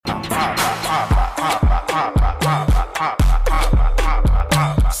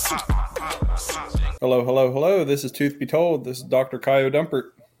Hello, hello, hello. This is Tooth Be Told. This is Dr. Kaio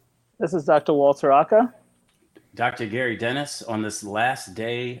Dumpert. This is Dr. Walter Aka. Dr. Gary Dennis on this last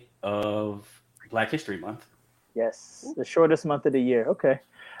day of Black History Month. Yes, the shortest month of the year. Okay.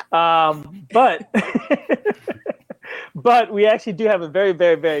 But but we actually do have a very,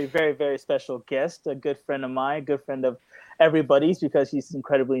 very, very, very, very special guest, a good friend of mine, a good friend of everybody's because she's an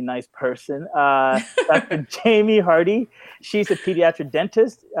incredibly nice person. Dr. Jamie Hardy. She's a pediatric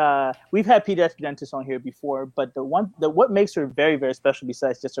dentist. We've had pediatric dentists on here before, but what makes her very, very special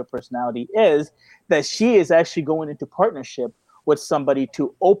besides just her personality is that she is actually going into partnership with somebody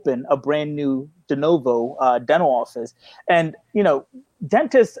to open a brand new de novo dental office. And,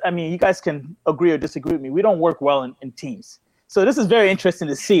 dentists, I mean, you guys can agree or disagree with me. We don't work well in teams. So this is very interesting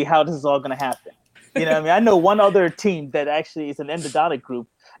to see how this is all going to happen. I know one other team that actually is an endodontic group.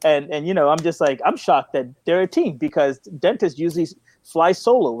 And I'm just like, I'm shocked that they're a team because dentists usually fly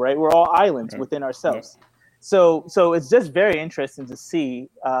solo, right? We're all islands within ourselves. So it's just very interesting to see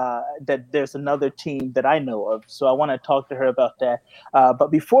that there's another team that I know of. So I want to talk to her about that.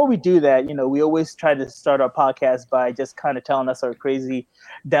 But before we do that, we always try to start our podcast by just kind of telling us our crazy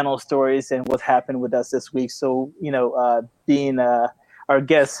dental stories and what happened with us this week. So, being our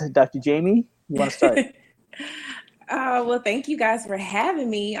guest, Dr. Jamie, you want to start? Well, thank you guys for having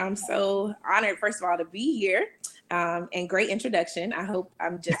me. I'm so honored, first of all, to be here. And great introduction. I hope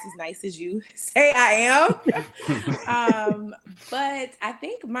I'm just as nice as you say I am. But I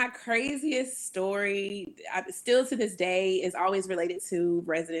think my craziest story, still to this day, is always related to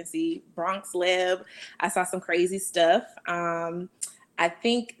residency, Bronx Lab. I saw some crazy stuff. I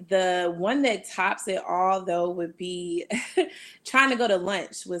think the one that tops it all, though, would be trying to go to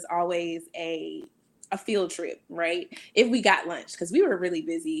lunch was always a field trip, right? If we got lunch, because we were really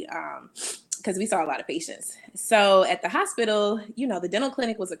busy. Because we saw a lot of patients. So at the hospital, the dental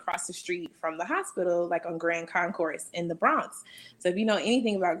clinic was across the street from the hospital, like on Grand Concourse in the Bronx. So if you know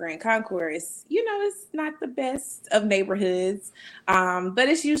anything about Grand Concourse, it's not the best of neighborhoods, but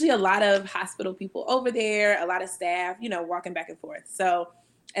it's usually a lot of hospital people over there, a lot of staff, walking back and forth. So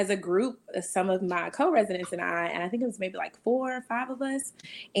as a group, some of my co-residents and I think it was maybe like 4 or 5 of us.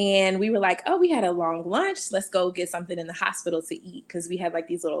 And we were like, oh, we had a long lunch. Let's go get something in the hospital to eat. Cause we had like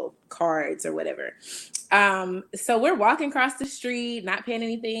these little cards or whatever. So we're walking across the street, not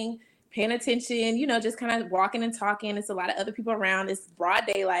paying attention, just kind of walking and talking. It's a lot of other people around. It's broad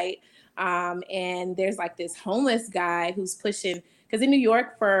daylight. And there's like this homeless guy who's pushing, cause in New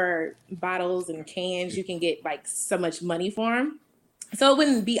York for bottles and cans, you can get like so much money for them. So it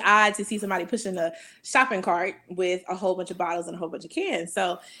wouldn't be odd to see somebody pushing a shopping cart with a whole bunch of bottles and a whole bunch of cans.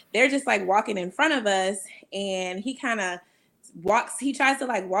 So they're just like walking in front of us and he kind of tries to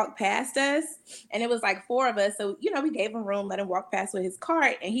like walk past us and it was like 4 of us. So, we gave him room, let him walk past with his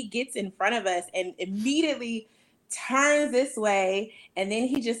cart and he gets in front of us and immediately turns this way. And then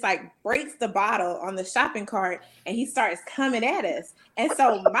he just like breaks the bottle on the shopping cart and he starts coming at us. And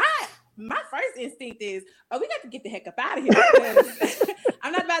so my first instinct is, we got to get the heck up out of here. Because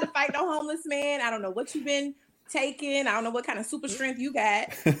I'm not about to fight no homeless man. I don't know what you've been taking. I don't know what kind of super strength you got.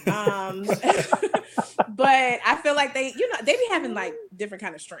 But I feel like they be having like different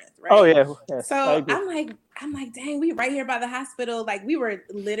kind of strength, right? Oh yeah. So I'm like, dang, we right here by the hospital. Like we were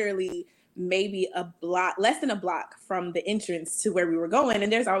literally maybe less than a block from the entrance to where we were going.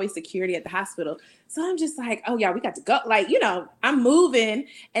 And there's always security at the hospital. So I'm just like, oh yeah, we got to go. Like, I'm moving.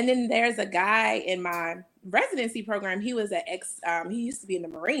 And then there's a guy in my residency program. He was he used to be in the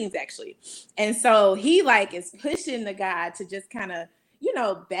Marines actually. And so he like is pushing the guy to just kind of,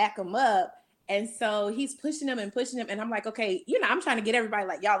 back him up. And so he's pushing him. And I'm like, okay, I'm trying to get everybody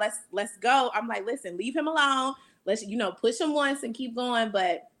like, y'all, let's go. I'm like, listen, leave him alone. Let's, push him once and keep going.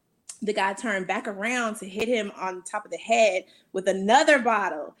 But the guy turned back around to hit him on top of the head with another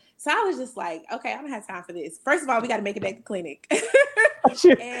bottle. So I was just like, okay, I don't have time for this. First of all, we got to make it back to clinic.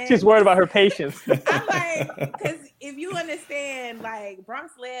 She's worried about her patients. I'm like, because if you understand, like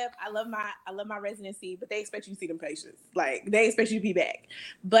Bronx Lab, I love my residency, but they expect you to see them patients. Like they expect you to be back.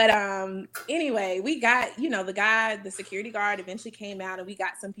 But anyway, we got, the security guard eventually came out and we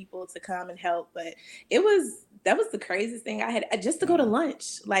got some people to come and help. But that was the craziest thing I had just to go to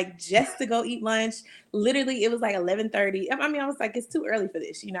lunch, like just to go eat lunch. Literally, it was like 11:30. I mean, I was like, it's too early for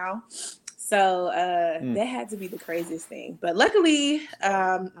this, So that had to be the craziest thing. But luckily,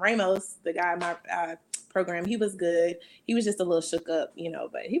 Ramos, the guy in my program, he was good. He was just a little shook up,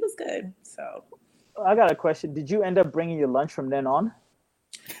 but he was good. So I got a question. Did you end up bringing your lunch from then on?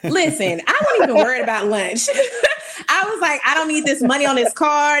 Listen, I wasn't even worried about lunch. I was like, I don't need this money on this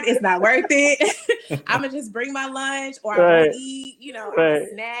card. It's not worth it. I'm gonna just bring my lunch, or I won't eat, a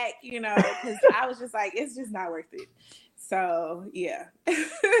snack, because I was just like, it's just not worth it. So yeah.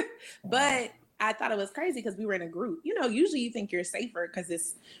 But I thought it was crazy because we were in a group. Usually you think you're safer because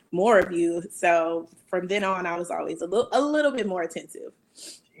it's more of you. So from then on, I was always a little bit more attentive.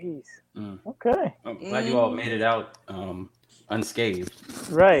 Jeez. Okay. I'm glad you all made it out unscathed.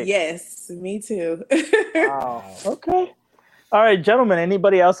 Right. Yes, me too. Wow. Okay. All right, gentlemen.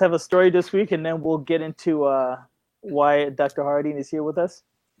 Anybody else have a story this week, and then we'll get into why Dr. Harding is here with us.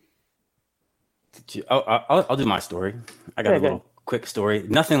 I'll do my story. I got a little quick story.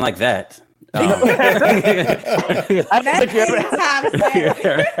 Nothing like that. I don't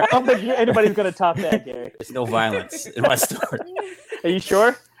think anybody's going to top that, Gary. There's no violence in my story. Are you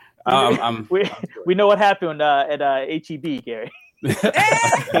sure? We know what happened at HEB, Gary.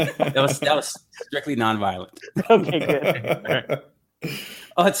 that was strictly nonviolent. Okay, good.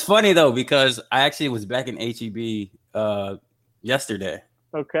 Oh, it's funny though, because I actually was back in HEB yesterday.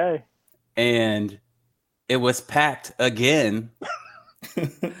 Okay. And it was packed again.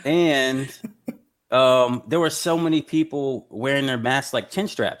 And there were so many people wearing their masks like chin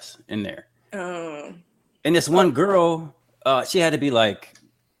straps in there. And this one girl, she had to be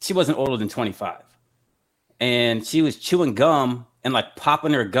she wasn't older than 25. And she was chewing gum and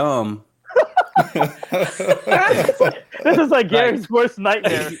popping her gum. This is like Gary's worst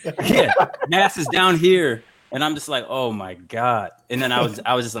nightmare. Yeah, mask is down here. And I'm just like, oh my God. And then I was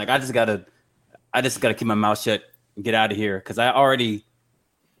just like, I just gotta keep my mouth shut and get out of here. Cause I already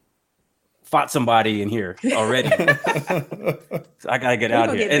fought somebody in here already. So I gotta get out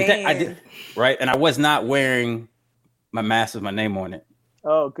of here. And I did, right. And I was not wearing my mask with my name on it.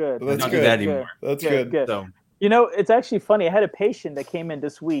 Oh, good. Well, that's don't good. do that anymore. That's good. So, it's actually funny. I had a patient that came in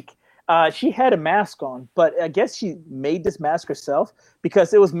this week. She had a mask on, but I guess she made this mask herself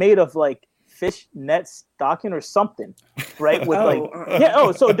because it was made of fish net stocking or something, right? With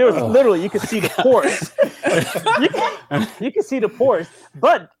so there was literally, you could see the pores. you can see the pores.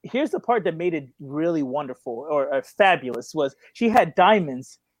 But here's the part that made it really wonderful or fabulous was she had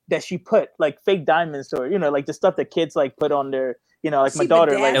diamonds that she put fake diamonds or the stuff that kids put on their my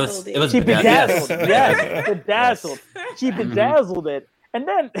daughter it was she bedazzled. Yes. Yes, bedazzled. She bedazzled it. And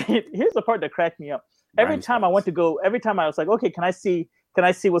then here's the part that cracked me up. Every time I was like, okay, can I see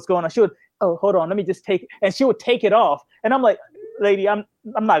what's going on? She would, oh, hold on, let me just take it. And she would take it off. And I'm like, lady, I'm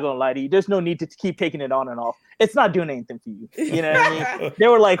not gonna lie to you. There's no need to keep taking it on and off. It's not doing anything for you. You know what I mean?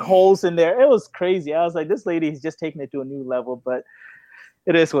 There were holes in there. It was crazy. I was like, this lady is just taking it to a new level, but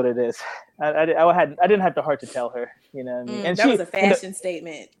it is what it is. I didn't have the heart to tell her, you know what I mean? And that was a fashion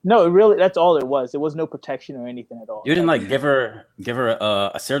statement. No, really, that's all it was. There was no protection or anything at all. You didn't give her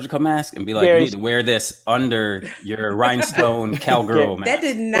a surgical mask and be like, you need to wear this under your rhinestone cowgirl mask. That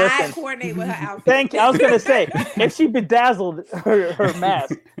did not coordinate with her outfit. Thank you. I was gonna say, if she bedazzled her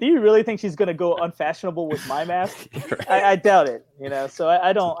mask, do you really think she's gonna go unfashionable with my mask? Right. I doubt it. So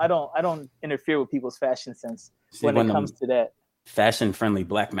I don't interfere with people's fashion sense when it comes to that. Fashion-friendly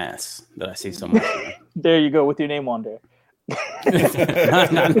black masks that I see so much. There you go with your name on there.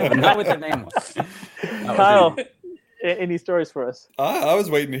 not with the name on. Kyle, any stories for us? I was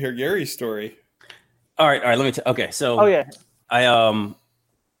waiting to hear Gary's story. All right. Let me. Okay, so. Oh yeah. I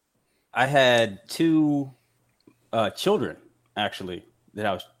had two children actually that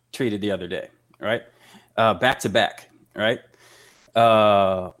I was treated the other day. Right, back to back. Right,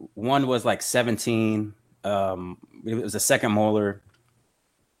 one was 17. It was a second molar.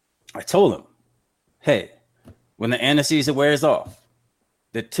 I told him, hey, when the anesthesia wears off,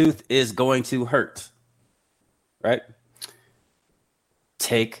 the tooth is going to hurt, right?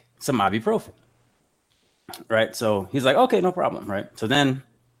 Take some ibuprofen, right? So he's like, okay, no problem, right? So then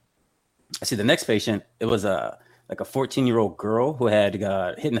I see the next patient. It was a 14-year-old girl who had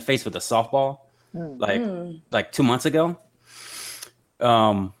got hit in the face with a softball, 2 months ago.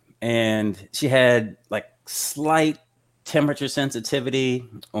 And she had slight temperature sensitivity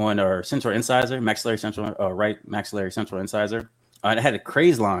on her central incisor, right maxillary central incisor. And it had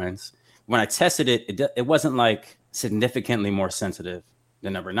crazed lines. When I tested it, it wasn't significantly more sensitive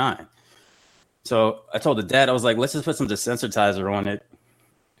than number 9. So I told the dad, I was like, let's just put some desensitizer on it,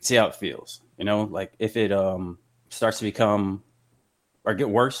 see how it feels. If it starts to become or get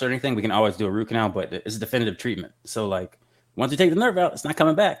worse or anything, we can always do a root canal, but it's a definitive treatment. So once you take the nerve out, it's not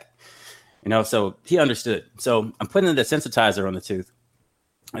coming back. So he understood. So I'm putting the desensitizer on the tooth.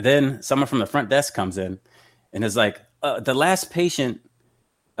 And then someone from the front desk comes in and is like, the last patient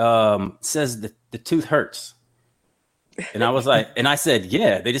says that the tooth hurts. And I was like, and I said,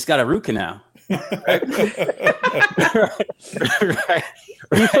 yeah, they just got a root canal. Right.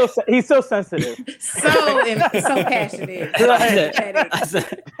 He's so sensitive. So passionate.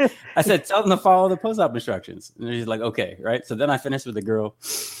 I said, tell them to follow the post-op instructions. And she's like, okay, right? So then I finished with the girl,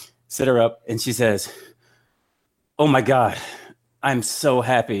 sit her up, and she says, oh my God, I'm so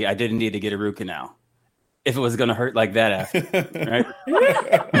happy I didn't need to get a root canal. If it was going to hurt like that after, right?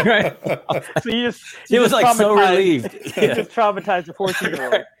 Right. So you just It was like so relieved. You just traumatized the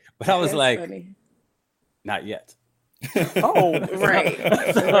 14-year-old. But I was That's like, funny. not yet. Oh, Right.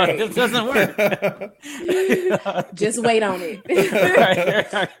 So Right. this doesn't work. Just wait on it.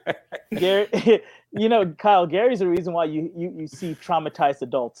 Gary, Kyle, Gary's the reason why you see traumatized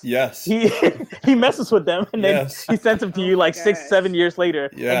adults. Yes. He messes with them and then he sends them to you like 6-7 years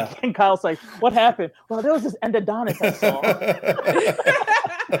later. Yeah. And Kyle's like, what happened? Well, there was this endodontist I saw.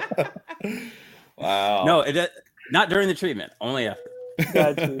 Wow. No, not during the treatment. Only after.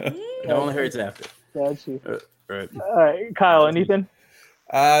 Got you. It only hurts after. Got you. Right. All right, Kyle, anything?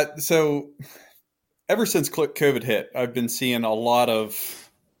 So ever since COVID hit, I've been seeing a lot of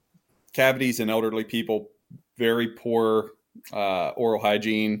cavities in elderly people, very poor oral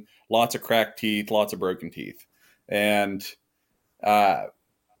hygiene, lots of cracked teeth, lots of broken teeth. And I've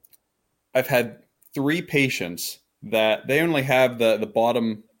had 3 patients that they only have the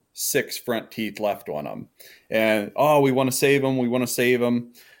bottom 6 front teeth left on them. And, we want to save them. We want to save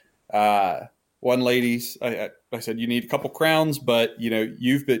them. One lady, I said, you need a couple crowns, but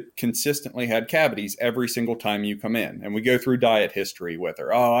you've consistently had cavities every single time you come in. And we go through diet history with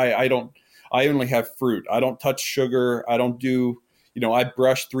her. I only have fruit. I don't touch sugar. I don't do, I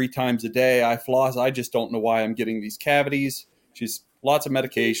brush 3 times a day. I floss. I just don't know why I'm getting these cavities. She's lots of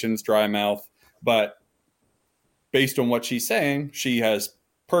medications, dry mouth, but based on what she's saying, she has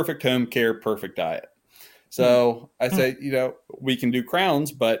perfect home care, perfect diet. So I say, we can do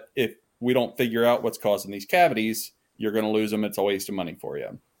crowns, but if we don't figure out what's causing these cavities, you're going to lose them. It's a waste of money for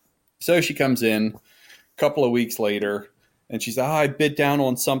you. So she comes in a couple of weeks later and she's like, I bit down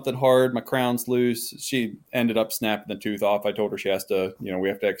on something hard. My crown's loose. She ended up snapping the tooth off. I told her she has to, we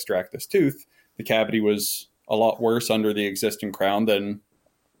have to extract this tooth. The cavity was a lot worse under the existing crown than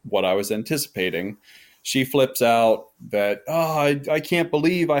what I was anticipating. She flips out that, I can't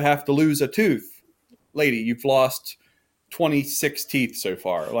believe I have to lose a tooth. Lady, you've lost 26 teeth so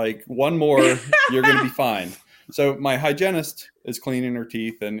far. Like one more, you're going to be fine. So my hygienist is cleaning her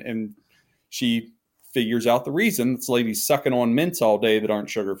teeth and she figures out the reason. This lady's sucking on mints all day that aren't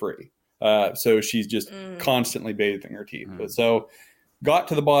sugar-free. So she's just constantly bathing her teeth. So got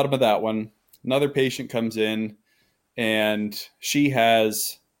to the bottom of that one. Another patient comes in and she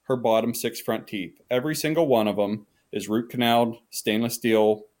has her bottom 6 front teeth. Every single one of them is root canaled, stainless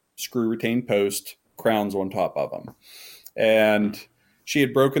steel, screw retained post, crowns on top of them. And she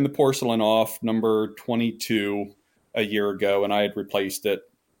had broken the porcelain off number 22 a year ago, and I had replaced it.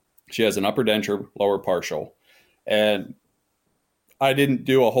 She has an upper denture, lower partial. And I didn't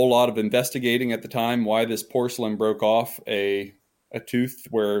do a whole lot of investigating at the time why this porcelain broke off a tooth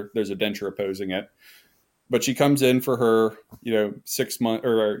where there's a denture opposing it. But she comes in for her, 6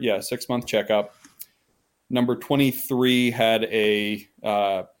 month checkup. Number 23 had a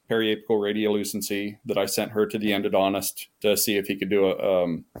periapical radiolucency that I sent her to the endodontist to see if he could do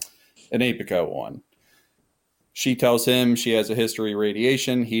an apico on. She tells him she has a history of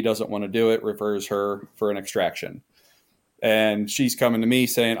radiation. He doesn't want to do it, refers her for an extraction. And she's coming to me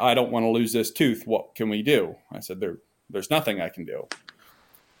saying, I don't want to lose this tooth. What can we do? I said, there's nothing I can do.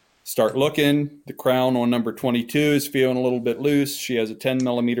 Start looking. The crown on number 22 is feeling a little bit loose. She has a 10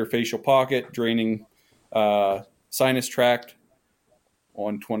 millimeter facial pocket draining sinus tract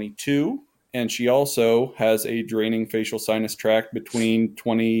on 22. And she also has a draining facial sinus tract between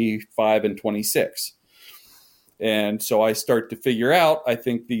 25 and 26. And so I start to figure out, I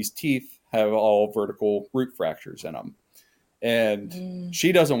think these teeth have all vertical root fractures in them. And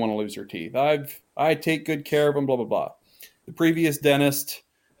she doesn't want to lose her teeth. I take good care of them, blah, blah, blah. The previous dentist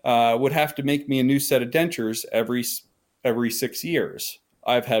would have to make me a new set of dentures every 6 years.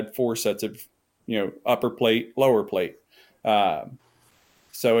 I've had 4 sets of, upper plate, lower plate.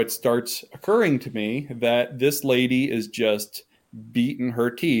 So it starts occurring to me that this lady is just beating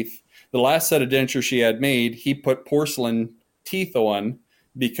her teeth. The last set of dentures she had made, he put porcelain teeth on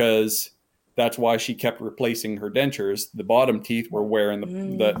because that's why she kept replacing her dentures. The bottom teeth were wearing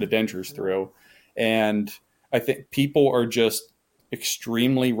the dentures through. And I think people are just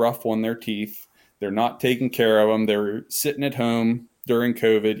extremely rough on their teeth. They're not taking care of them. They're sitting at home during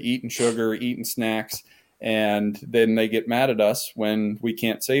COVID, eating sugar, eating snacks. And then they get mad at us when we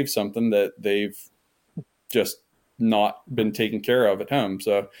can't save something that they've just not been taken care of at home.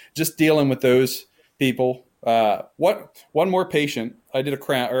 So just dealing with those people. One more patient, I did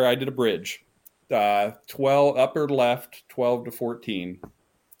a bridge, 12 upper left, 12 to 14.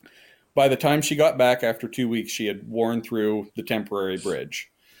 By the time she got back after 2 weeks, she had worn through the temporary bridge.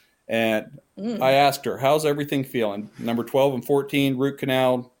 And I asked her, how's everything feeling? Number 12 and 14, root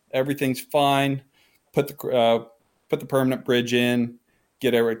canal, everything's fine. Put the permanent bridge in,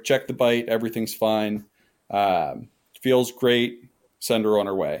 check the bite, everything's fine. Feels great. Send her on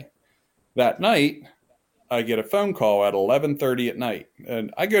her way. That night, I get a phone call at 11:30 at night,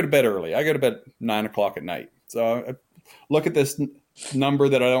 and I go to bed early. I go to bed at 9 o'clock at night. So I look at this number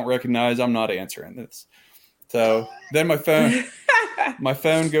that I don't recognize. I'm not answering this. So then my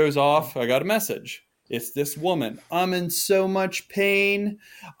phone goes off. I got a message. It's this woman. I'm in so much pain.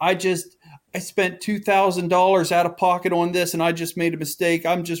 I spent $2,000 out of pocket on this, and I just made a mistake.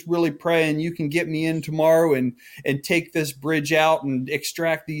 I'm just really praying you can get me in tomorrow and take this bridge out and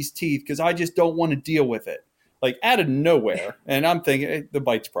extract these teeth, because I just don't want to deal with it. Like, out of nowhere. And I'm thinking, the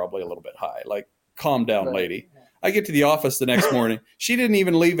bite's probably a little bit high. Like, calm down, lady. I get to the office the next morning. She didn't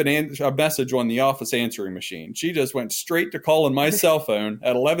even leave a message on the office answering machine. She just went straight to calling my cell phone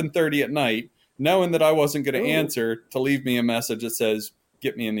at 11:30 at night, knowing that I wasn't going to answer, to leave me a message that says,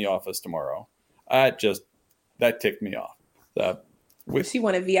 get me in the office tomorrow. That ticked me off. She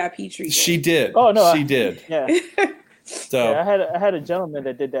wanted VIP treatment. She did. Oh, no. She did. Yeah. So yeah, I had a gentleman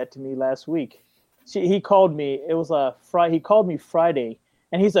that did that to me last week. He called me. It was Friday. He called me Friday.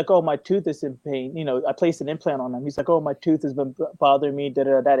 And he's like, oh, my tooth is in pain. You know, I placed an implant on him. He's like, oh, my tooth has been bothering me.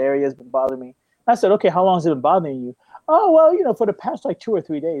 That area has been bothering me. I said, okay, how long has it been bothering you? Oh, well, for the past 2 or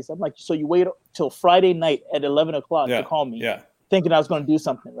 3 days. I'm like, so you wait till Friday night at 11 o'clock to call me, thinking I was going to do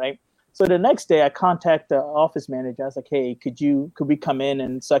something, right? So the next day I contact the office manager. I was like, hey, could we come in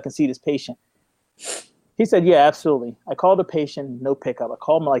and so I can see this patient? He said, yeah, absolutely. I called the patient, no pickup. I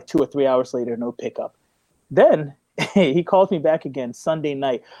called him like 2 or 3 hours later, no pickup. Then he calls me back again Sunday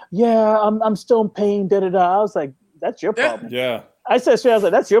night. Yeah, I'm still in pain. I was like, that's your problem. Yeah. I said straight, I was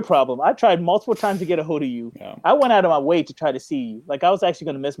like, that's your problem. I tried multiple times to get a hold of you. Yeah. I went out of my way to try to see you. Like, I was actually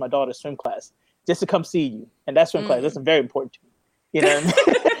going to miss my daughter's swim class just to come see you. And that swim class, that's very important to me. You know what I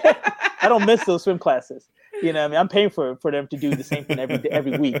mean? I don't miss those swim classes. You know what I mean? I'm paying for them to do the same thing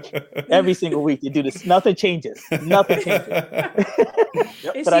every week. Every single week. They do this. Nothing changes. Nothing changes.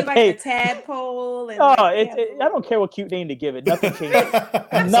 Is but she like a tadpole? And I don't care what cute name to give it. Nothing changes.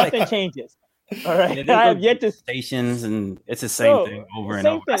 Nothing changes. All right. I have yet to stations, and it's the same thing over and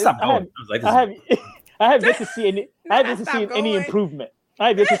over. I have yet to see any improvement. I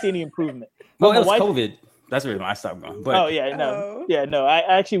have yet to see any improvement. Well, it was COVID. That's the reason I stopped going. But I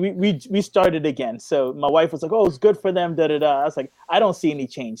actually we started again. So my wife was like, "Oh, it's good for them." I was like, I don't see any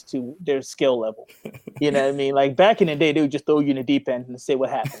change to their skill level. You know what I mean? Like, back in the day, they would just throw you in the deep end and say what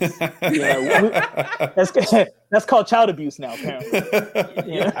happens. That's called child abuse now,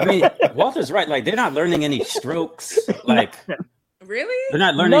 apparently. You know? I mean, Walter's right. Like, they're not learning any strokes. Like, really? They're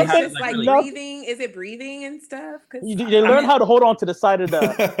not learning how to really breathing. Is it breathing and stuff? They learn how to hold on to the side of the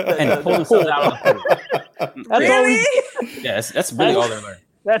and pull themselves out of the pool. That's really? That's really all they're learning.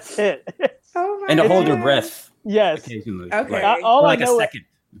 That's it. Oh my and to hold God. their breath. Yes. Occasionally. Okay. Like, all like I know a second.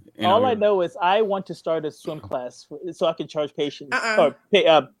 All I know is I want to start a swim class so I can charge patients or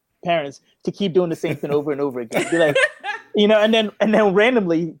pay, parents to keep doing the same thing over and over again. Be like, and then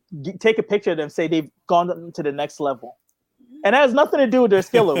randomly take a picture of them, say they've gone to the next level. And that has nothing to do with their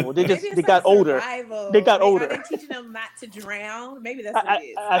skill level. They got older. They got older. Are they teaching them not to drown? Maybe that's what it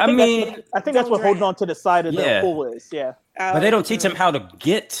is. I think that's what holding on to the side of the pool is. Yeah. But they don't teach them how to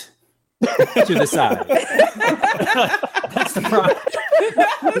get to the side. That's the problem.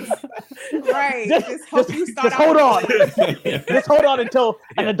 Right. Just hold on. Just hold on until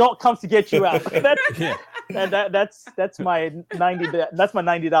an adult comes to get you out. That's my $90. That's my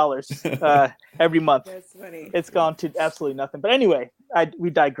 $90 every month. That's funny. It's gone to absolutely nothing. But anyway,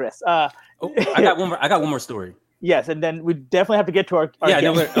 we digress. I got one more story. Yes, and then we definitely have to get to our okay.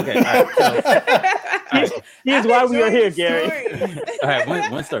 All right. Here's why we are here, Gary. All right,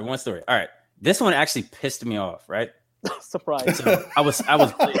 one story. All right, this one actually pissed me off. Right. Surprise. So I was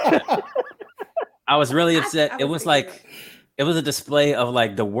really upset. I was really upset. It was like it was a display of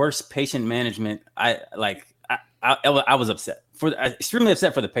like the worst patient management. I was upset extremely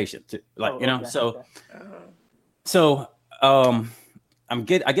upset for the patient too. Like, So I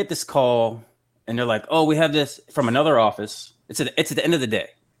get this call and they're like, oh, we have this from another office. It's at the end of the day,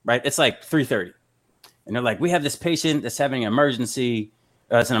 right? It's like 3:30. And they're like, we have this patient that's having an emergency.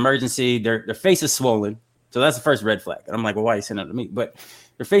 It's an emergency. Their face is swollen. So that's the first red flag. And I'm like, well, why are you sending it to me? But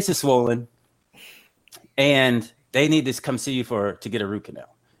their face is swollen. And they need to come see you to get a root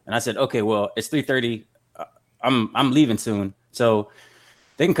canal. And I said, okay, well, it's 3:30. I'm leaving soon, so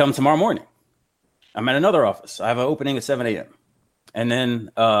they can come tomorrow morning. I'm at another office. I have an opening at 7 a.m. And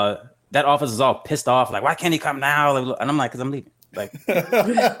then that office is all pissed off, like, why can't he come now? And I'm like, because I'm leaving. Like,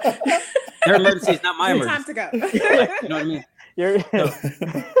 their emergency is not my emergency. Time to go. Like, you know what I mean? Yeah,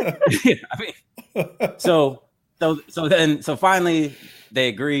 I mean, so finally they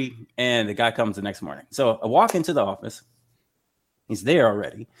agree, and the guy comes the next morning. So I walk into the office. He's there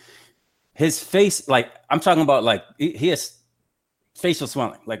already. His face, like, I'm talking about, like, he has facial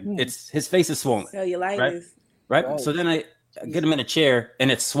swelling. Like, his face is swollen. Cellulitis. Right? So then I get him in a chair, and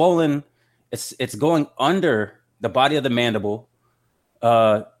it's swollen. It's going under the body of the mandible.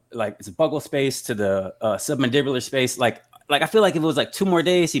 Like, it's a buccal space to the submandibular space. Like I feel like if it was like 2 more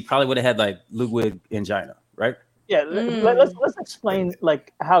days, he probably would have had like luguid angina, right? Yeah, let's explain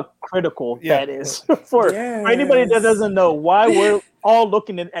like how critical that is for anybody that doesn't know why we're all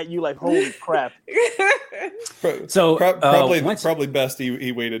looking at you like, holy crap. So probably best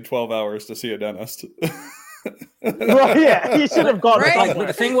he waited 12 hours to see a dentist. Well, yeah, he should have gone. Right. Like,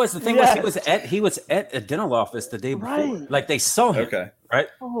 the thing was he was at a dental office the day before. Right. Like, they saw him. Okay. Right.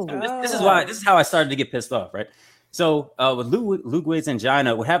 This is how I started to get pissed off. Right. So with luguid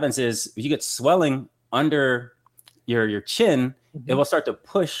angina, what happens is you get swelling under your chin. It will start to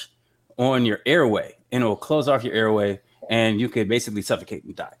push on your airway, and it will close off your airway, and you could basically suffocate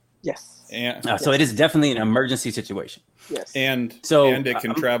and die. Yes. So it is definitely an emergency situation. Yes. And it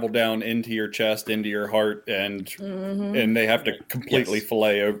can travel down into your chest, into your heart, and they have to completely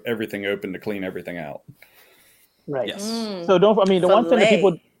fillet everything open to clean everything out. Right. Yes. So the one thing that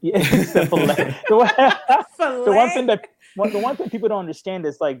people the one thing people don't understand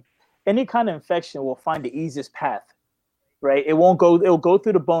is, like, any kind of infection will find the easiest path. Right? It'll go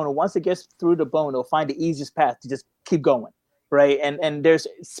through the bone, and once it gets through the bone, it'll find the easiest path to just keep going. Right. And there's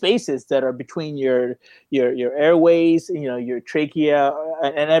spaces that are between your airways, your trachea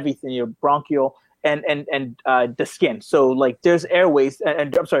and everything, your bronchial and the skin. So, like, there's airways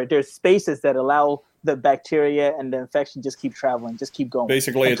and there's spaces that allow the bacteria and the infection just keep traveling, just keep going.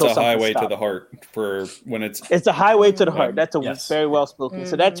 Basically, it's a highway to the heart for when it's a highway to the heart. That's very well spoken.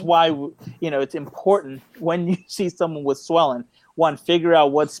 So that's why, it's important when you see someone with swelling, 1, figure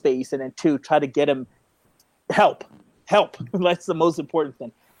out what space, and then 2, try to get them help. That's the most important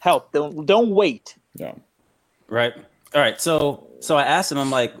thing. Help. Don't wait. Yeah. Right. All right. So I asked him,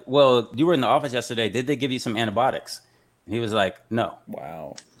 I'm like, well, you were in the office yesterday. Did they give you some antibiotics? And he was like, no.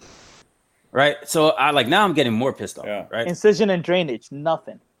 Wow. Right. So now I'm getting more pissed off. Yeah. Right. Incision and drainage,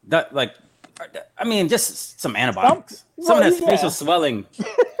 nothing. Just some antibiotics. Someone has facial swelling.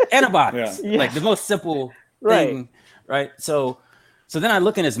 Antibiotics. Yeah. Like the most simple thing. Right. So then I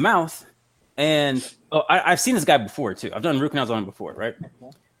look in his mouth. And I've seen this guy before too. I've done root canals on him before, right?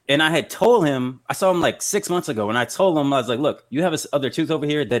 Okay. And I had told him, I saw him like 6 months ago, and I told him, I was like, look, you have this other tooth over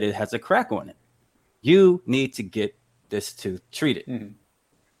here that it has a crack on it. You need to get this tooth treated.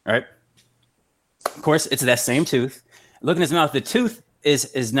 Right? Of course, it's that same tooth. Look in his mouth. The tooth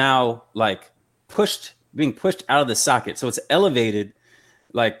is now like being pushed out of the socket. So it's elevated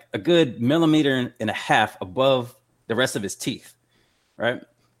like a good 1.5 millimeters above the rest of his teeth. Right?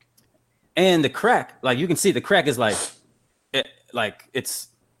 And the crack, like, you can see the crack is it's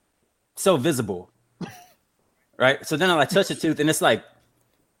so visible, right? So then I touch the tooth, and it's like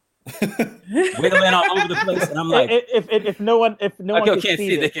wiggling all over the place, and I'm like, if no one can't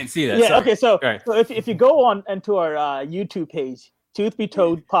see, they can't see that. Yeah. Sorry. Okay. So if you go on into our YouTube page, Tooth Be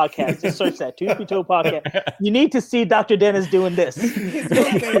Told podcast, just search that Tooth Be Told podcast. You need to see Dr. Dennis doing this.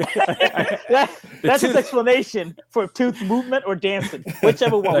 That's his explanation for tooth movement or dancing,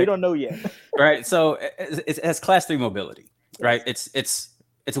 whichever one. We don't know yet. Right. So it has class 3 mobility. Right. It's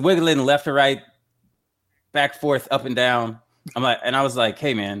wiggling left to right, back, forth, up and down. I was like,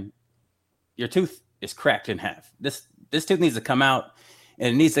 hey man, your tooth is cracked in half. This tooth needs to come out,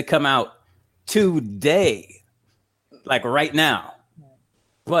 and it needs to come out today, like right now.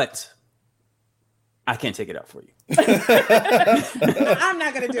 But I can't take it out for you. I'm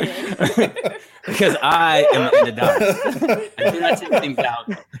not going to do it. Because I am in the dark. I do not take things out.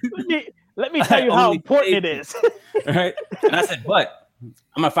 Let me tell you how important it is. Right? And I said, but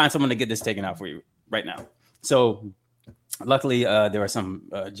I'm going to find someone to get this taken out for you right now. So luckily, there were some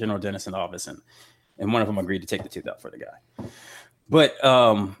general dentists in the office, and one of them agreed to take the tooth out for the guy. But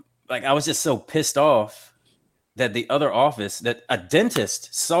I was just so pissed off that the other office, that a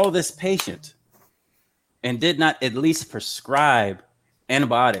dentist saw this patient and did not at least prescribe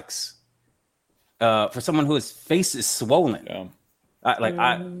antibiotics for someone whose face is swollen. Yeah.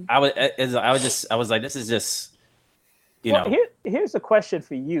 I was like, this is just you know. Here's a question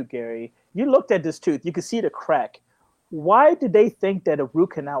for you, Gary. You looked at this tooth. You could see the crack. Why did they think that a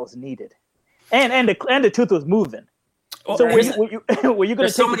root canal was needed? And the tooth was moving. Well, so were you going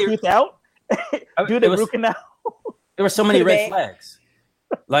to take the tooth out? Do the root canal? There were so many red flags.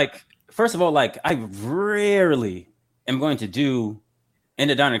 Like, first of all, like, I rarely am going to do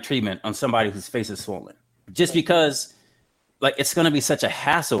endodontic treatment on somebody whose face is swollen, just because, like, it's going to be such a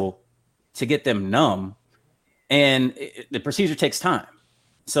hassle to get them numb, and the procedure takes time.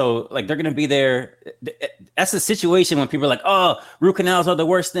 So, like, they're going to be there. That's the situation when people are like, "Oh, root canals are the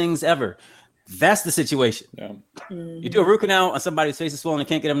worst things ever." That's the situation. Yeah. You do a root canal on somebody's face is swollen and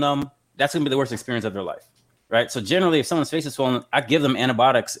can't get them numb. That's going to be the worst experience of their life. Right. So generally, if someone's face is swollen, I give them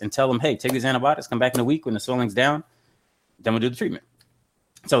antibiotics and tell them, hey, take these antibiotics, come back in a week when the swelling's down, then we'll do the treatment.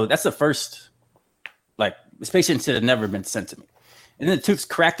 So that's the first, like, this patient should have never been sent to me. And then the tooth's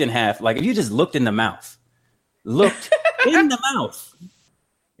cracked in half. Like, if you just looked in the mouth, you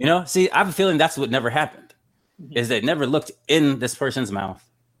know, see, I have a feeling that's what never happened, is they never looked in this person's mouth.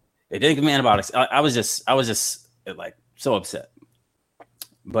 They didn't give me antibiotics. I was just like so upset.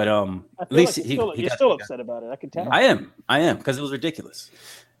 But at least you're still upset about it. I can tell. I am because it was ridiculous.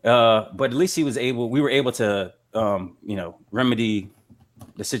 But at least we were able to, remedy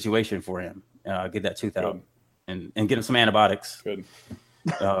the situation for him, get that tooth out and get him some antibiotics. Good.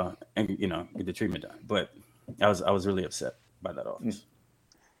 And get the treatment done. But I was really upset by that office.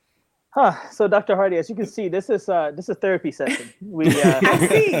 So Dr. Hardy, as you can see, this is a therapy session. I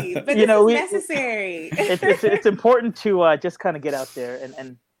see, but this is necessary. It's important to just kind of get out there,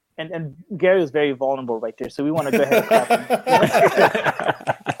 and Gary was very vulnerable right there, so we want to go ahead and clap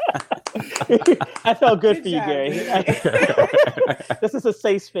him. I felt good for you, Gary. This is a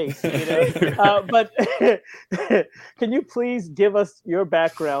safe space, but can you please give us your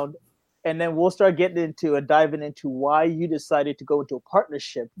background? And then we'll start getting into and diving into why you decided to go into a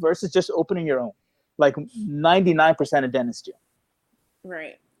partnership versus just opening your own, like 99% of dentists do.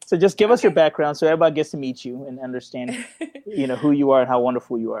 Right. So just give us your background so everybody gets to meet you and understand, who you are and how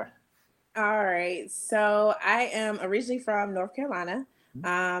wonderful you are. All right. So I am originally from North Carolina.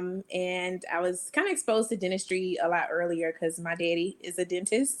 And I was kind of exposed to dentistry a lot earlier because my daddy is a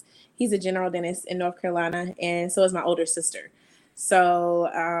dentist. He's a general dentist in North Carolina. And so is my older sister. So,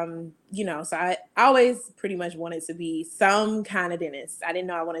 so I always pretty much wanted to be some kind of dentist. I didn't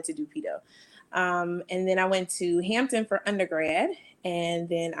know I wanted to do pedo. And then I went to Hampton for undergrad. And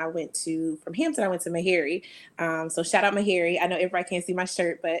then from Hampton, I went to Meharry. So shout out Meharry. I know everybody can't see my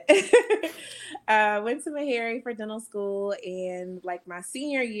shirt, but went to Meharry for dental school. And like my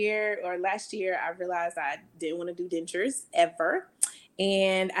senior year or last year, I realized I didn't want to do dentures ever.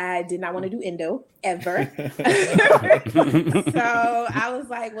 And I did not want to do endo ever. So I was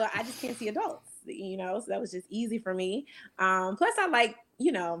like, well, I just can't see adults, so that was just easy for me. Plus I like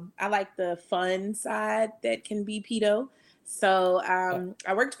the fun side that can be pedo. So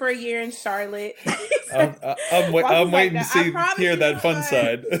I worked for a year in Charlotte. I'm waiting to hear that fun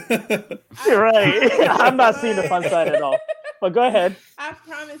side. You're right. I'm not seeing the fun side at all. But go ahead. I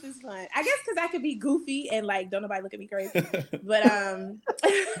promise it's fun. I guess because I could be goofy and like don't nobody look at me crazy. But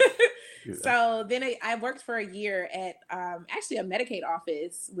so then I worked for a year at actually a Medicaid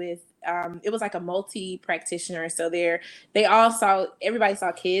office with it was like a multi-practitioner. So everybody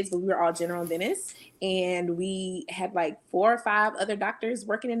saw kids, but we were all general dentists. And we had like 4 or 5 other doctors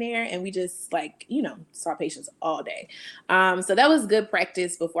working in there, and we just saw patients all day. So that was good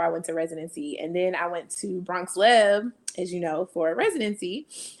practice before I went to residency. And then I went to Bronx Lab, as you know, for a residency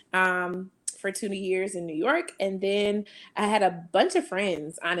for 2 years in New York. And then I had a bunch of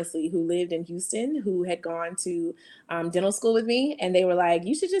friends, honestly, who lived in Houston who had gone to dental school with me. And they were like,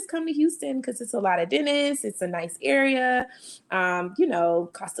 you should just come to Houston because it's a lot of dentists. It's a nice area.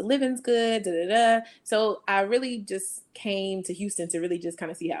 Cost of living's good. Da, da, da. So I really just came to Houston to really just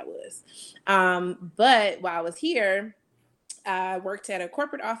kind of see how it was. But while I was here, I worked at a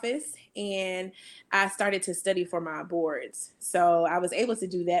corporate office and I started to study for my boards. So I was able to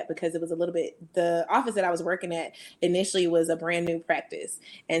do that because it was the office that I was working at initially was a brand new practice.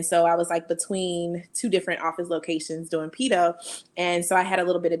 And so I was like between 2 different office locations doing pedo. And so I had a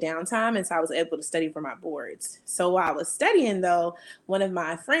little bit of downtime. And so I was able to study for my boards. So while I was studying though, one of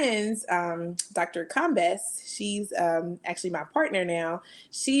my friends, Dr. Combes, she's actually my partner now.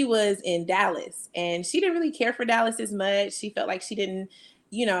 She was in Dallas and she didn't really care for Dallas as much. She felt like she didn't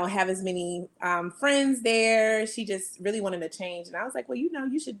have as many friends there. She just really wanted to change. And I was like, well,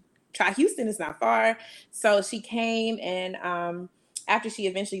 you should try Houston. It's not far. So she came and after she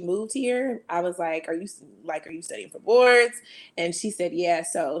eventually moved here, I was like, are you studying for boards? And she said, yeah.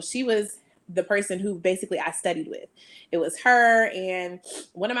 So she was the person who basically I studied with. It was her and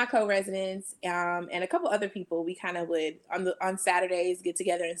one of my co-residents and a couple other people. We kind of would on Saturdays get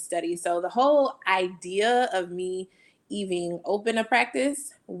together and study. So the whole idea of me even open a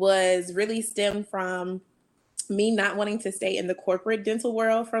practice was really stemmed from me not wanting to stay in the corporate dental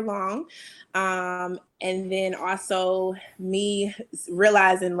world for long. And then also me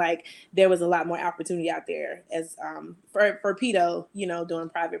realizing like there was a lot more opportunity out there as for pedo, doing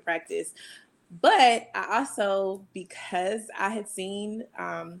private practice. But I also, because I had seen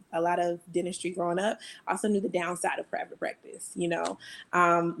a lot of dentistry growing up, also knew the downside of private practice.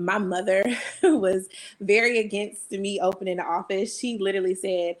 My mother was very against me opening the office. She literally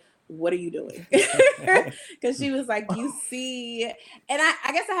said, "What are you doing?" Because she was like, "You see," and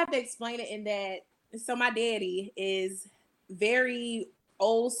I guess I have to explain it in that. So my daddy is very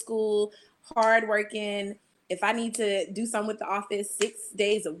old school, hardworking. If I need to do something with the office 6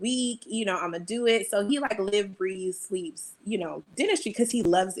 days a week, I'm gonna do it. So he like live, breathes, sleeps, dentistry because he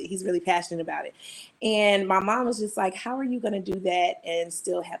loves it. He's really passionate about it. And my mom was just like, how are you gonna do that and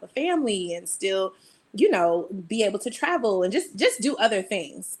still have a family and still, be able to travel and just do other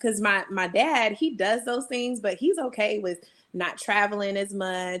things? Because my dad, he does those things, but he's okay with not traveling as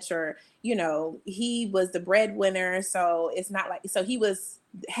much, or he was the breadwinner, so it's not like, so he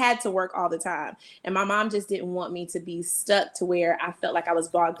had to work all the time. And my mom just didn't want me to be stuck to where I felt like I was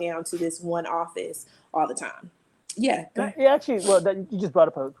bogged down to this one office all the time. Yeah. Actually, well, you just brought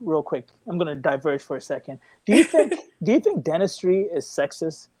up a real quick. I'm going to diverge for a second. Do you think dentistry is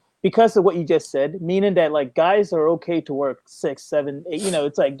sexist because of what you just said? Meaning that like guys are okay to work 6, 7, 8.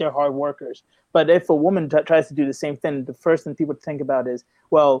 It's like they're hard workers. But if a woman tries to do the same thing, the first thing people think about is,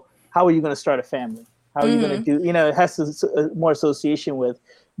 well, how are you going to start a family? How are you going to do? It has more association with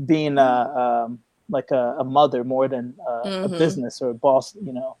being like a mother more than a business or a boss.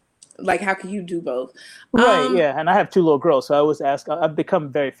 Like, how can you do both? Right. Yeah. And I have 2 little girls, so I always ask. I've become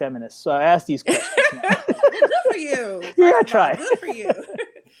very feminist, so I ask these questions. Good for you. Yeah, I try. Good for you.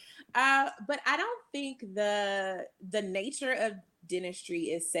 But I don't think the nature of dentistry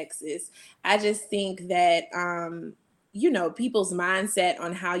is sexist. I just think that people's mindset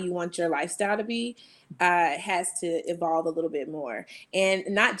on how you want your lifestyle to be has to evolve a little bit more, and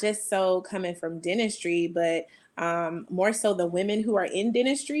not just so coming from dentistry, but more so the women who are in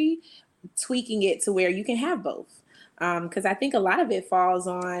dentistry tweaking it to where you can have both. Because I think a lot of it falls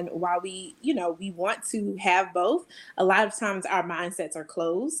on why we want to have both. A lot of times our mindsets are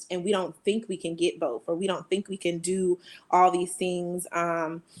closed and we don't think we can get both, or we don't think we can do all these things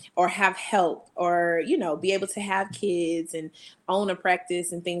or have help or, be able to have kids and own a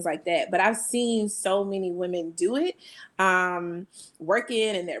practice and things like that. But I've seen so many women do it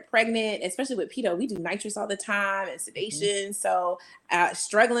working and they're pregnant, especially with pedo. We do nitrous all the time and sedation. So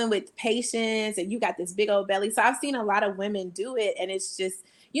struggling with patients and you got this big old belly. So I've seen a lot of women do it, and it's just,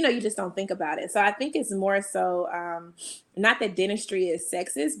 you just don't think about it. So I think it's more so not that dentistry is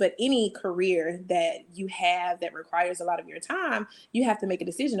sexist, but any career that you have that requires a lot of your time, you have to make a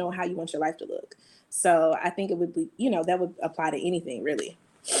decision on how you want your life to look. So I think it would be, that would apply to anything really.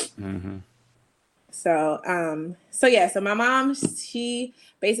 Mm-hmm. So, so my mom, she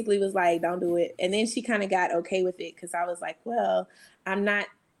basically was like, don't do it. And then she kind of got okay with it because I was like, well, I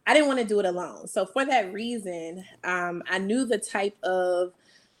didn't want to do it alone. So for that reason, I knew the type of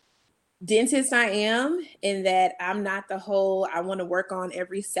dentist I am, in that I'm not the whole, I want to work on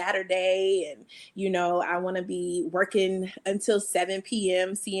every Saturday and, I want to be working until 7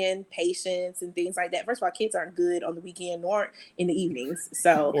 p.m. seeing patients and things like that. First of all, kids aren't good on the weekend nor in the evenings.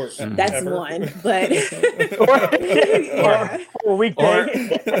 So that's ever. One. But or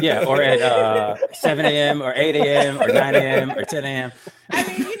weekday. Or at 7 a.m. or 8 a.m. or 9 a.m. or 10 a.m. I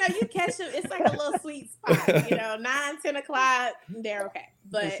mean, you catch them. It's like a little sweet spot, 9, 10 o'clock, they're okay.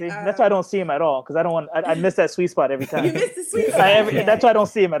 But that's why I don't see him at all, because I miss that sweet spot every time. You miss the sweet spot. That's why I don't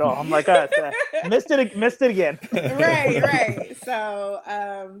see him at all. I'm like, missed it again. Right. So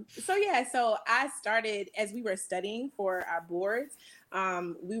so I started, as we were studying for our boards,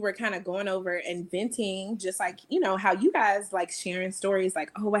 we were kind of going over and venting, just like, how you guys like sharing stories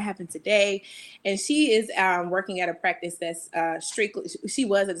like, oh, what happened today? And she is working at a practice that's she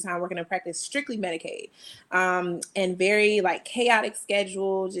was at the time working in a practice strictly Medicaid, and very like chaotic schedule.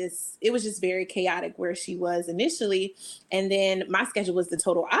 It was just very chaotic where she was initially. And then my schedule was the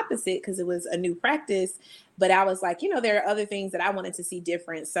total opposite because it was a new practice. But I was like, there are other things that I wanted to see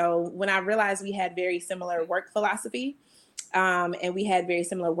different. So when I realized we had very similar work philosophy, and we had very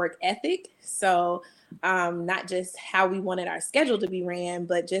similar work ethic. So not just how we wanted our schedule to be ran,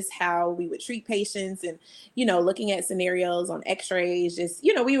 but just how we would treat patients and, you know, looking at scenarios on x-rays, just,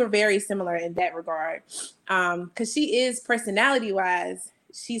 you know, we were very similar in that regard. Because she is personality wise,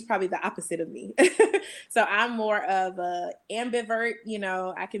 she's probably the opposite of me. So I'm more of a ambivert, you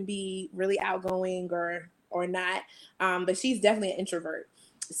know, I can be really outgoing or not. But she's definitely an introvert.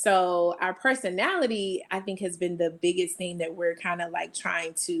 So our personality, I think, has been the biggest thing that we're kind of like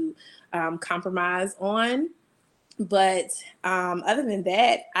trying to compromise on. But other than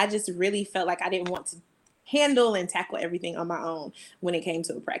that, I just really felt like I didn't want to handle and tackle everything on my own when it came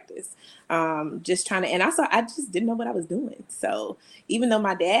to a practice. Just trying to, and also I just didn't know what I was doing. So even though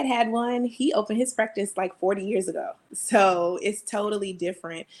my dad had one, he opened his practice like 40 years ago. So it's totally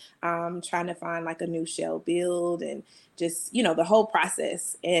different. Trying to find like a new shell build and just, you know, the whole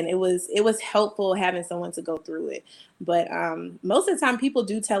process. And it was helpful having someone to go through it. But most of the time people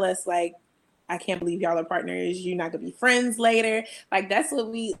do tell us like, I can't believe y'all are partners. You're not gonna be friends later. Like that's what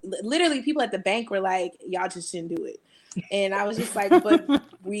we literally people at the bank were like, y'all just shouldn't do it. And I was just like, but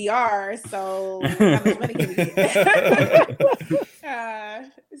we are. So how much money can we get?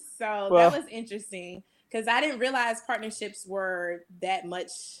 So that was interesting because I didn't realize partnerships were that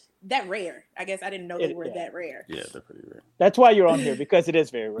rare. I guess I didn't know they were that rare. Yeah, they're pretty rare. That's why you're on here, because it is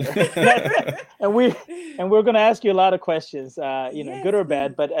very rare. and we're going to ask you a lot of questions, Yes, good or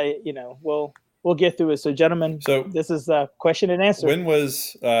bad, but you know, we'll get through it. So gentlemen, this is a question and answer. When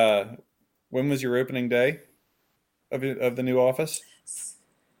was your opening day of the new office?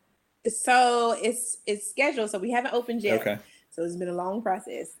 So it's scheduled. So we haven't opened yet. Okay. So it's been a long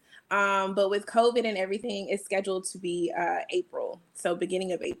process. But with COVID and everything, it's scheduled to be April. So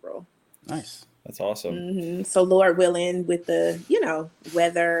beginning of April. Nice. That's awesome. Mm-hmm. So Lord willing, with the, you know,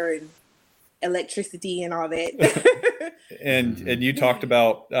 weather and electricity and all that. and you talked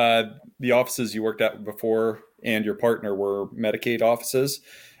about the offices you worked at before and your partner were Medicaid offices.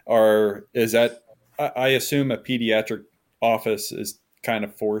 I assume a pediatric office is kind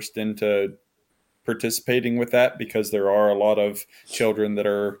of forced into participating with that because there are a lot of children that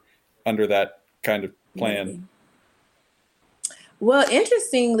are under that kind of plan. Well,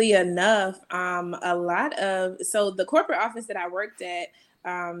 interestingly enough, so the corporate office that I worked at,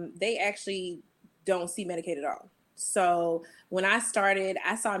 they actually don't see Medicaid at all. So when I started,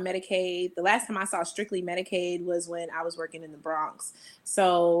 I saw Medicaid. The last time I saw strictly Medicaid was when I was working in the Bronx.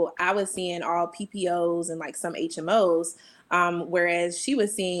 So I was seeing all PPOs and like some HMOs, whereas she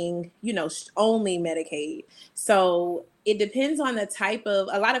was seeing, you know, only Medicaid. So it depends on the type of,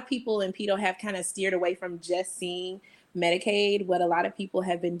 a lot of people in pedo have kind of steered away from just seeing Medicaid. What a lot of people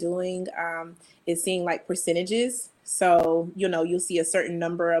have been doing is seeing like percentages. So, you know, you'll see a certain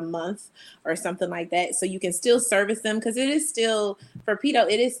number a month or something like that. So you can still service them because it is still, for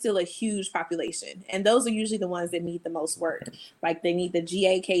pedo, it is still a huge population. And those are usually the ones that need the most work. Like they need the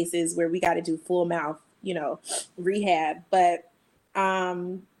GA cases where we got to do full mouth, you know, rehab. But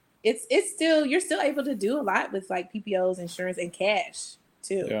it's still, you're still able to do a lot with like PPOs, insurance, and cash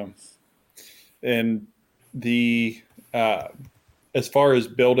too. Yeah. And the as far as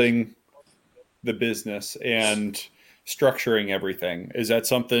building the business and structuring everything, is that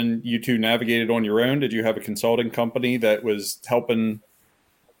something you two navigated on your own? Did you have a consulting company that was helping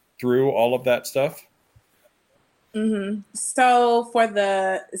through all of that stuff? Mm-hmm.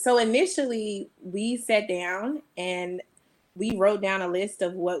 So initially we sat down and we wrote down a list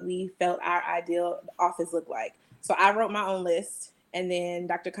of what we felt our ideal office looked like. So I wrote my own list, and then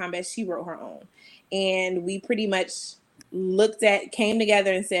Dr. Combat, she wrote her own. And we pretty much came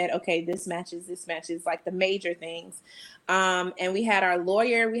together and said, okay, this matches, like the major things. And we had our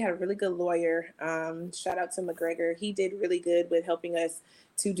lawyer, we had a really good lawyer. Shout out to McGregor. He did really good with helping us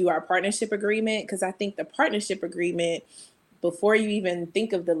to do our partnership agreement. Cause I think the partnership agreement, before you even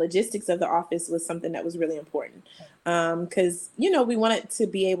think of the logistics of the office, was something that was really important. Cause, you know, we wanted to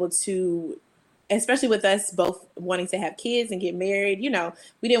be able to, especially with us both wanting to have kids and get married, you know,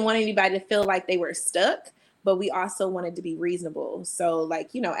 we didn't want anybody to feel like they were stuck, but we also wanted to be reasonable. So like,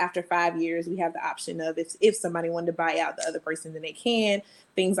 you know, after 5 years, we have the option of if somebody wanted to buy out the other person, then they can,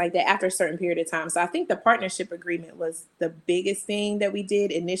 things like that after a certain period of time. So I think the partnership agreement was the biggest thing that we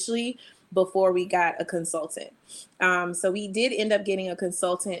did initially before we got a consultant. So we did end up getting a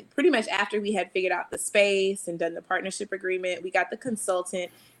consultant pretty much after we had figured out the space and done the partnership agreement. We got the consultant,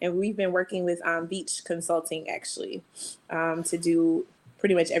 and we've been working with Beach Consulting actually to do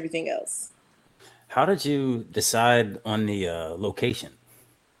pretty much everything else. How did you decide on the location?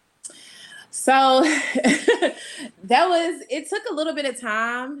 So it took a little bit of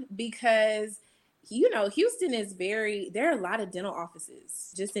time because, you know, Houston is there are a lot of dental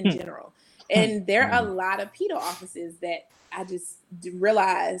offices just in general. And there are a lot of pedo offices that I just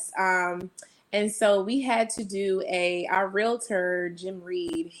realized. And so we had to do our realtor, Jim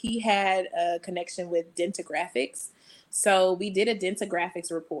Reed, he had a connection with Dentographics. So we did a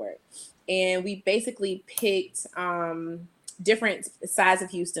Dentographics report, and we basically picked different sides of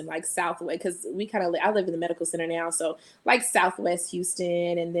Houston, like Southwest, because I live in the medical center now. So like Southwest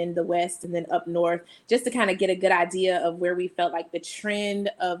Houston, and then the West, and then up North, just to kind of get a good idea of where we felt like the trend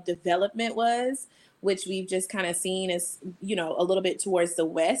of development was, which we've just kind of seen as, a little bit towards the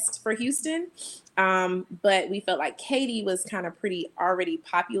West for Houston. But we felt like Katy was kind of pretty already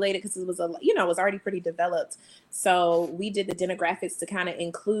populated because it was it was already pretty developed. So we did the demographics to kind of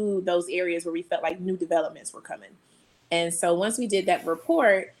include those areas where we felt like new developments were coming. And so once we did that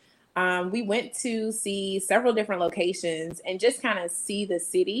report, we went to see several different locations and just kind of see the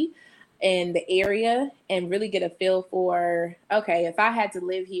city and the area and really get a feel for, okay, if I had to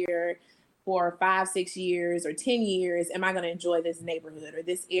live here for 5, 6 years or 10 years, am I going to enjoy this neighborhood or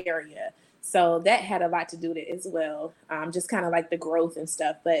this area? So that had a lot to do with it as well, just kind of like the growth and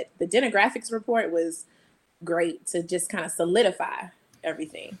stuff. But the demographics report was great to just kind of solidify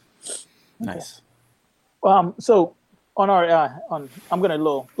everything. Nice. So on our I'm going to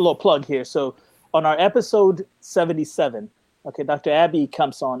little plug here. So on our episode 77, okay, Dr. Abby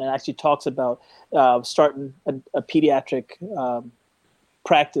comes on and actually talks about starting a pediatric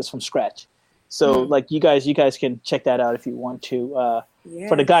practice from scratch. So like you guys can check that out if you want to. Yes.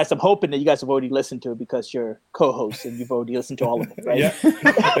 For the guys, I'm hoping that you guys have already listened to it because you're co-hosts and you've already listened to all of them, right? Yeah,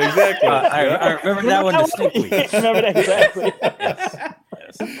 exactly. I remember that one distinctly. Remember that exactly.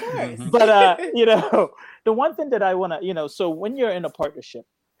 Yes. Of course. But the one thing that I want to, so when you're in a partnership,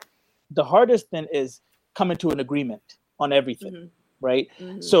 the hardest thing is coming to an agreement on everything, right?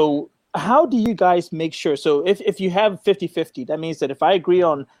 Mm-hmm. So how do you guys make sure? So if you have 50-50, that means that if I agree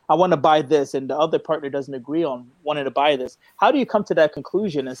on, I want to buy this and the other partner doesn't agree on wanting to buy this, how do you come to that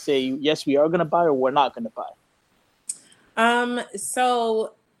conclusion and say, yes, we are going to buy or we're not going to buy?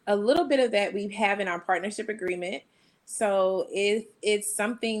 So a little bit of that we have in our partnership agreement. So if it's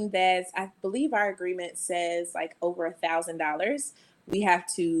something that I believe our agreement says like over $1,000, we have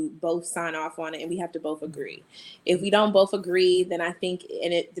to both sign off on it and we have to both agree. If we don't both agree, then I think,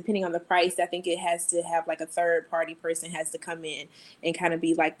 and it depending on the price, I think it has to have like a third party person has to come in and kind of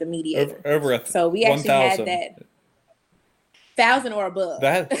be like the mediator. So we actually 1, had that 1,000 or above.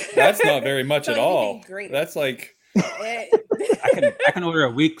 That's not very much so at all. That's like I can order a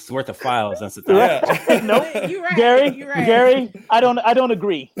week's worth of files. That's the thing. Yeah. Nope. You're right. Gary, I don't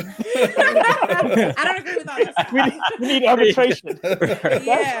agree. I don't agree with all this. We need arbitration.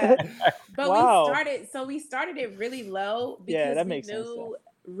 Yeah. But we started it really low because that we makes knew sense,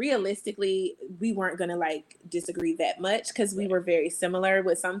 realistically we weren't going to like disagree that much because we were very similar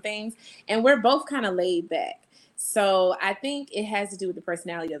with some things and we're both kind of laid back. So I think it has to do with the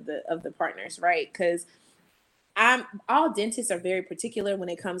personality of the partners, right? Because all dentists are very particular when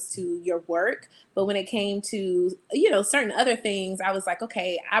it comes to your work, but when it came to, certain other things, I was like,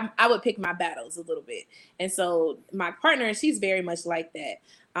 okay, I would pick my battles a little bit. And so my partner, she's very much like that.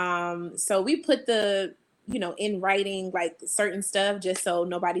 So we put in writing, like certain stuff, just so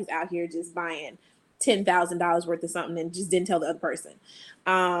nobody's out here just buying $10,000 worth of something and just didn't tell the other person.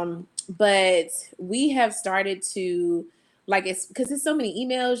 But we have started to, like, it's because there's so many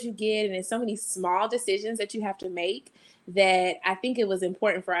emails you get and there's so many small decisions that you have to make that I think it was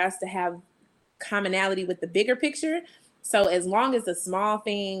important for us to have commonality with the bigger picture. So as long as the small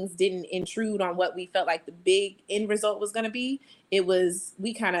things didn't intrude on what we felt like the big end result was going to be,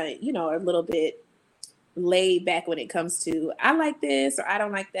 we kind of, a little bit laid back when it comes to, I like this or I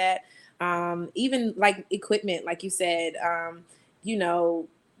don't like that. Even like equipment, like you said,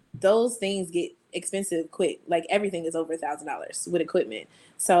 those things get expensive quick. Like everything is over $1,000 with equipment.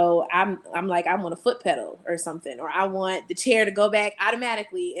 So I'm like, I want a foot pedal or something, or I want the chair to go back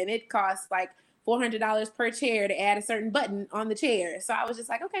automatically, and it costs like $400 per chair to add a certain button on the chair. So I was just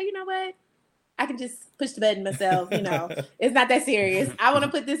like, okay, you know what? I can just push the button myself. It's not that serious. I want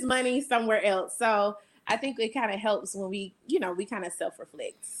to put this money somewhere else. So I think it kind of helps when we kind of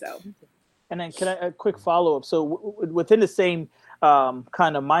self-reflect. So. And then a quick follow-up. So within the same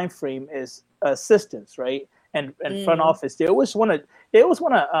kind of mind frame is assistants, right? And front office, they want to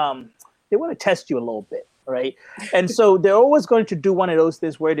test you a little bit, right? And so they're always going to do one of those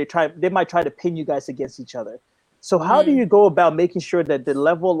things where they might try to pin you guys against each other. So how do you go about making sure that the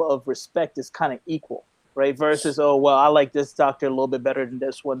level of respect is kind of equal, right? Versus, oh, well, I like this doctor a little bit better than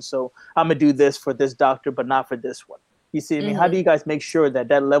this one, so I'm gonna do this for this doctor, but not for this one. You see what I mean? How do you guys make sure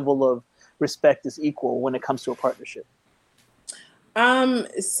that level of respect is equal when it comes to a partnership?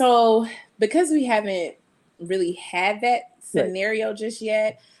 So because we haven't really had that scenario just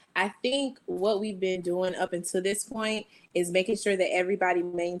yet, I think what we've been doing up until this point is making sure that everybody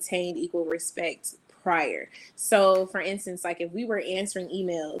maintained equal respect prior. So for instance, like if we were answering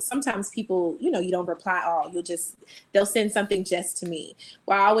emails, sometimes people, you don't reply all, they'll send something just to me.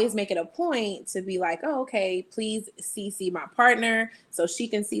 Well, I always make it a point to be like, oh, okay, please CC my partner so she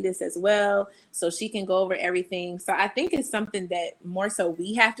can see this as well, so she can go over everything. So I think it's something that more so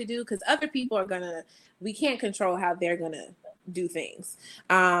we have to do, because other people we can't control how they're gonna do things.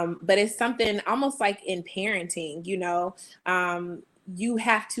 But it's something almost like in parenting, you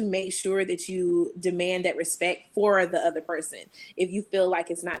have to make sure that you demand that respect for the other person if you feel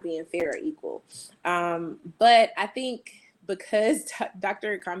like it's not being fair or equal. But I think because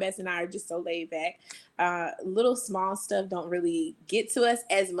Dr. Combats and I are just so laid back, little small stuff don't really get to us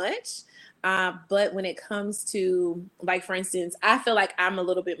as much. But when it comes to, like, for instance, I feel like I'm a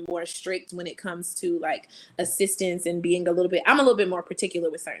little bit more strict when it comes to like assistance and being I'm a little bit more particular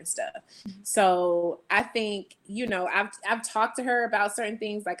with certain stuff. So I think, I've talked to her about certain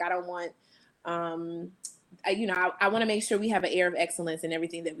things. Like I don't want, I want to make sure we have an air of excellence in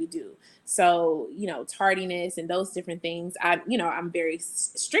everything that we do. So, tardiness and those different things, I'm very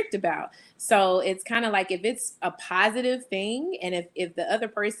strict about. So it's kind of like if it's a positive thing, and if the other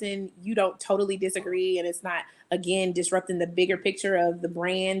person, you don't totally disagree, and it's not, again, disrupting the bigger picture of the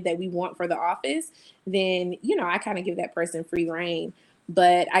brand that we want for the office, then, I kind of give that person free reign.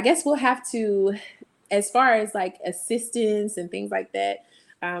 But I guess we'll have to, as far as like assistance and things like that,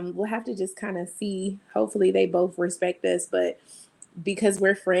 we'll have to just kind of see. Hopefully they both respect us, but because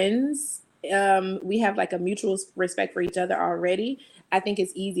we're friends, we have like a mutual respect for each other already. I think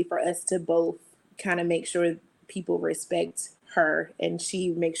it's easy for us to both kind of make sure people respect her and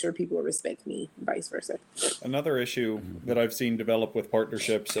she makes sure people respect me, vice versa. Another issue that I've seen develop with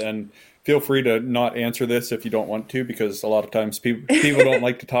partnerships, and feel free to not answer this if you don't want to, because a lot of times people don't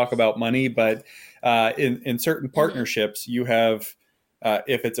like to talk about money, but in certain partnerships, you have,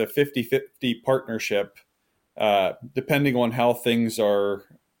 if it's a 50-50 partnership, depending on how things are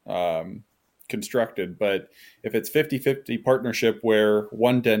constructed, but if it's 50-50 partnership where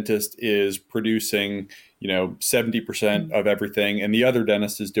one dentist is producing 70% of everything and the other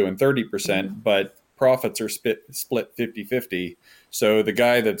dentist is doing 30%, but profits are split 50-50, so the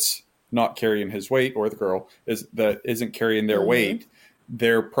guy that's not carrying his weight, or the girl isn't carrying their weight,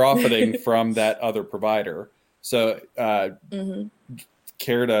 they're profiting from that other provider. So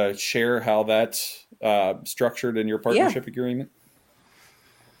care to share how that's structured in your partnership agreement?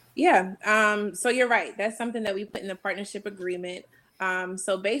 Yeah. So you're right. That's something that we put in the partnership agreement.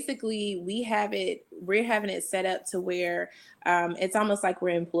 So basically we're having it set up to where it's almost like we're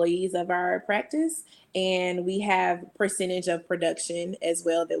employees of our practice, and we have percentage of production as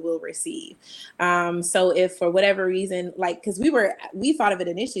well that we'll receive. So if for whatever reason, like, because we thought of it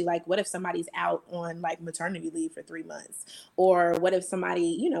initially, like, what if somebody's out on like maternity leave for 3 months, or what if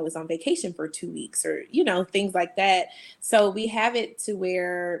somebody, is on vacation for 2 weeks, or, things like that. So we have it to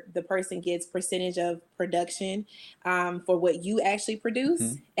where the person gets percentage of production for what you actually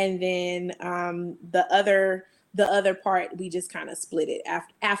produce. And then the other part, we just kind of split it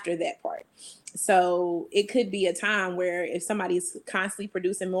after that part. So it could be a time where if somebody's constantly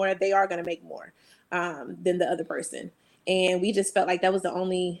producing more, they are going to make more than the other person. And we just felt like that was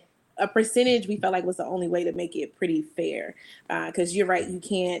a percentage we felt like was the only way to make it pretty fair. Because you're right, you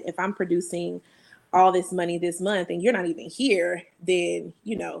can't, if I'm producing all this money this month and you're not even here, then,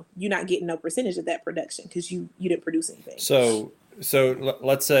 you're not getting no percentage of that production because you didn't produce anything. So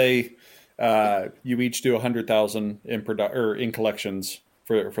let's say you each do 100,000 in collections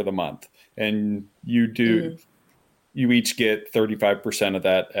for the month, and you each get 35% of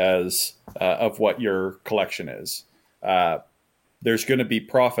that as of what your collection is. There's going to be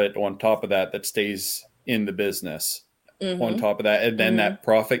profit on top of that stays in the business on top of that, and then that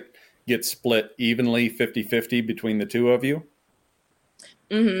profit gets split evenly 50-50 between the two of you.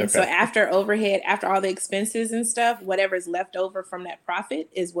 Okay. So after overhead, after all the expenses and stuff, whatever's left over from that profit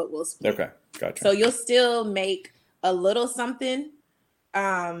is what we'll split. Okay, gotcha. So you'll still make a little something,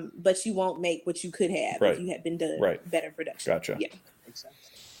 but you won't make what you could have if you had been done better production. Gotcha. Yeah.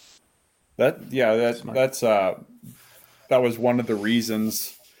 That was one of the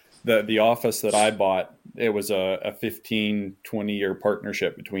reasons that the office that I bought, it was a 15-20 year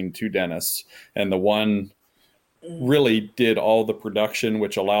partnership between two dentists, and the one really did all the production,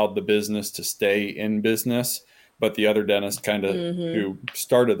 which allowed the business to stay in business. But the other dentist who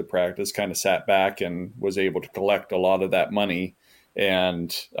started the practice kind of sat back and was able to collect a lot of that money.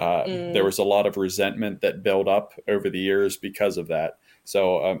 And there was a lot of resentment that built up over the years because of that.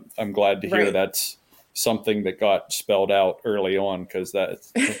 So I'm glad to hear Right. that's something that got spelled out early on, because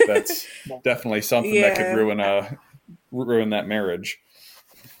that's definitely something that could ruin that marriage.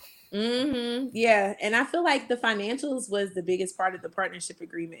 Yeah, and I feel like the financials was the biggest part of the partnership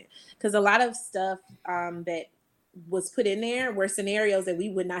agreement, because a lot of stuff that was put in there were scenarios that we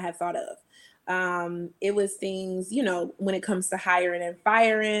would not have thought of. It was things, when it comes to hiring and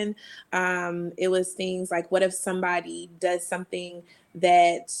firing. It was things like, what if somebody does something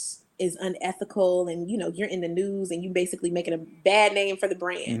that is unethical, and you're in the news and you basically making a bad name for the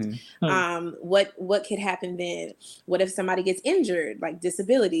brand. What could happen then? What if somebody gets injured, like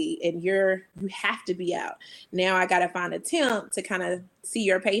disability, and you have to be out? Now I got to find a temp to kind of see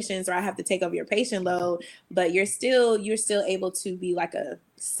your patients, or I have to take over your patient load, but you're still able to be like a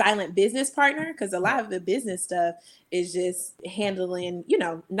silent business partner, because a lot of the business stuff is just handling,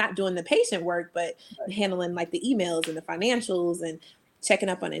 not doing the patient work, but handling like the emails and the financials and checking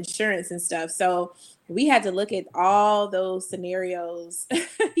up on insurance and stuff. So we had to look at all those scenarios.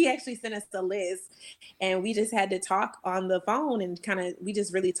 He actually sent us a list, and we just had to talk on the phone, and we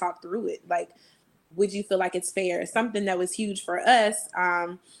just really talked through it. Like, would you feel like it's fair? Something that was huge for us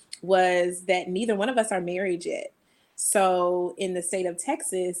was that neither one of us are married yet. So in the state of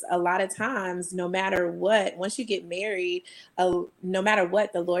Texas, a lot of times, no matter what, once you get married, no matter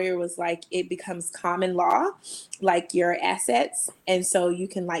what, the lawyer was like, it becomes common law, like your assets. And so you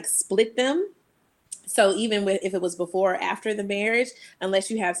can like split them. So even if it was before or after the marriage,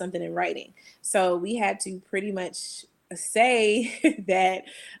 unless you have something in writing. So we had to pretty much say that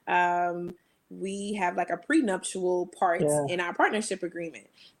we have like a prenuptial part in our partnership agreement,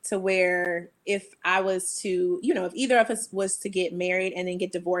 to where if I was to, if either of us was to get married and then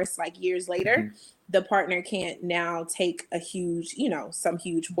get divorced like years later, the partner can't now take a huge, some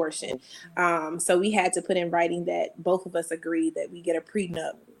huge portion. So we had to put in writing that both of us agree that we get a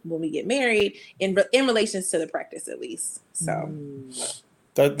prenup when we get married, in relations to the practice, at least. So.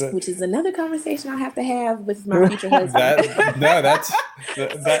 Which is another conversation I'll have to have with my future husband.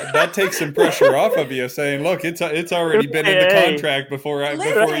 That takes some pressure off of you, saying, "Look, it's already been in the contract before you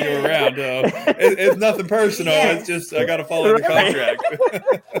were around. It's nothing personal. Yes. It's just I got to follow the contract."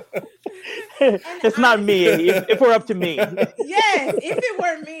 It's not me. If we're up to me. Yes, if it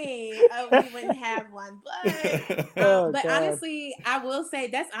were me, we wouldn't have one. But honestly, I will say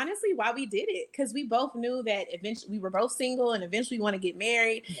that's honestly why we did it, because we both knew that eventually we were both single and eventually want to get married,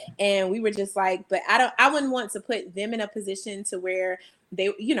 and we were just like, but I wouldn't want to put them in a position to where they,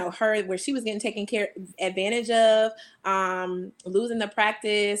 where she was getting taken advantage of, losing the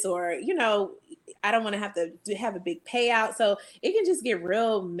practice, or I don't want to have a big payout. So it can just get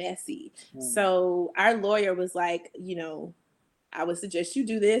real messy. So our lawyer was like, I would suggest you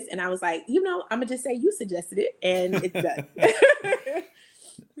do this. And I was like, I'm going to just say you suggested it, and it's done.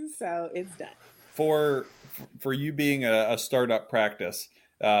 So it's done. For you being a startup practice,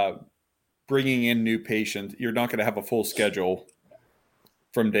 bringing in new patients, you're not going to have a full schedule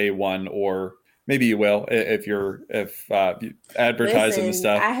from day one, or maybe you will if advertising and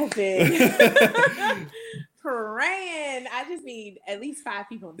stuff. I have been praying. I just need at least 5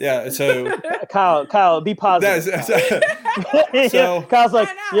 people. Yeah. So Kyle, be positive. So Kyle's like,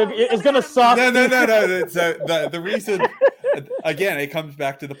 it's gonna suck. No. So the reason, again, it comes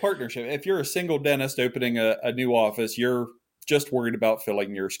back to the partnership. If you're a single dentist opening a new office, you're just worried about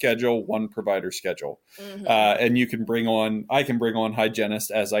filling your schedule, one provider schedule. And I can bring on hygienists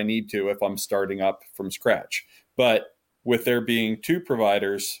as I need to if I'm starting up from scratch. But with there being 2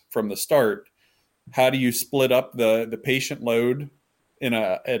 providers from the start, how do you split up the patient load in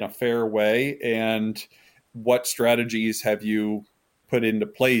a fair way? And what strategies have you put into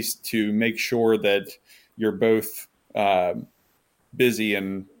place to make sure that you're both busy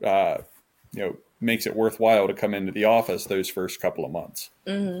and makes it worthwhile to come into the office those first couple of months?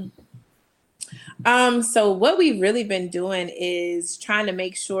 So what we've really been doing is trying to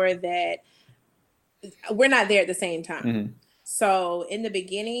make sure that we're not there at the same time. So in the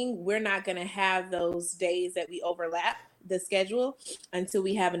beginning, we're not going to have those days that we overlap the schedule until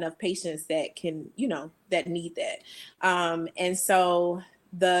we have enough patients that can, that need that. And so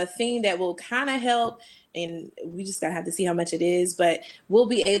the thing that will kind of help, and we just gotta have to see how much it is, but we'll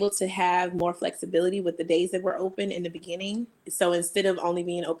be able to have more flexibility with the days that we're open in the beginning. So instead of only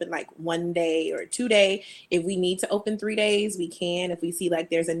being open like 1 day or 2 day, if we need to open 3 days, we can, if we see like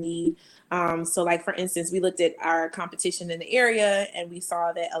there's a need. So like, for instance, we looked at our competition in the area and we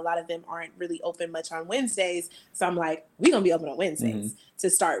saw that a lot of them aren't really open much on Wednesdays. So I'm like, we're going to be open on Wednesdays to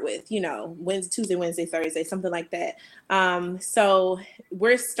start with, Tuesday, Wednesday, Thursday, something like that. So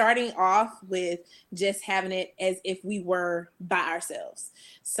we're starting off with just having it as if we were by ourselves.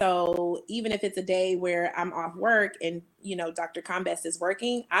 So even if it's a day where I'm off work and, Dr. Combest is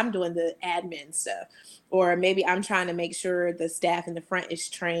working, I'm doing the admin stuff. Or maybe I'm trying to make sure the staff in the front is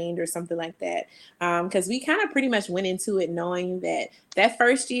trained or something like that. Because we kind of pretty much went into it knowing that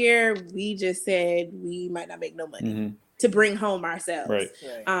first year, we just said we might not make no money to bring home ourselves. Right.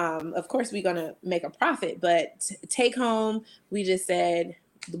 Of course, we're going to make a profit, but take home, we just said,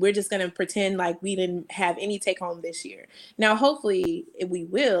 we're just going to pretend like we didn't have any take home this year. Now, hopefully we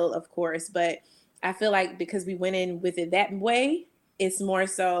will, of course, but I feel like because we went in with it that way, it's more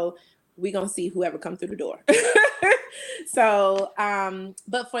so we're going to see whoever come through the door. So,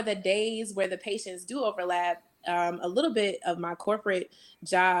 but for the days where the patients do overlap, a little bit of my corporate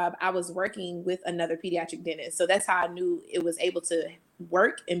job, I was working with another pediatric dentist. So that's how I knew it was able to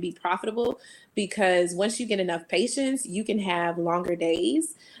work and be profitable, because once you get enough patients, you can have longer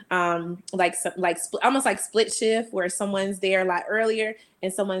days, almost like split shift, where someone's there a lot earlier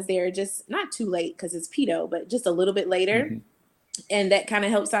and someone's there just not too late because it's pedo, but just a little bit later. And that kind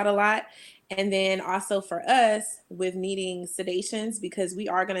of helps out a lot. And then also for us with needing sedations, because we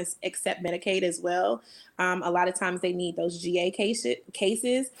are going to accept Medicaid as well. A lot of times they need those GA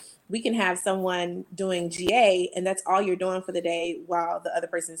cases. We can have someone doing GA and that's all you're doing for the day while the other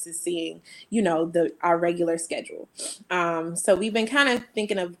person is seeing, our regular schedule. So we've been kind of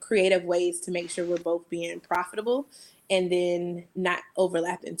thinking of creative ways to make sure we're both being profitable and then not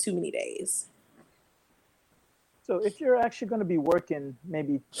overlapping too many days. So if you're actually going to be working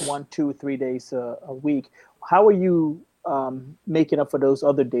maybe 1, 2, 3 days a week, how are you making up for those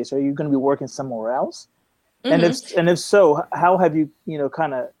other days? Are you going to be working somewhere else? And if so, how have you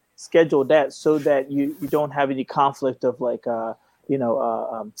kind of scheduled that so that you don't have any conflict of like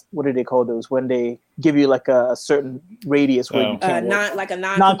what do they call those when they give you like a certain radius where you can't work? Like a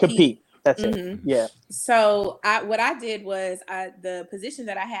non-compete. That's it. Yeah. So what I did was the position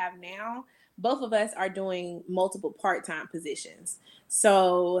that I have now, both of us are doing multiple part-time positions.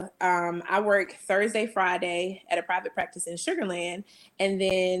 So I work Thursday, Friday at a private practice in Sugar Land. And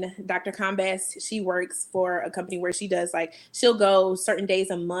then Dr. Combest, she works for a company where she does she'll go certain days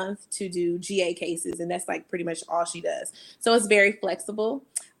a month to do GA cases. And that's pretty much all she does. So it's very flexible.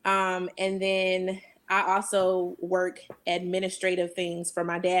 And then I also work administrative things for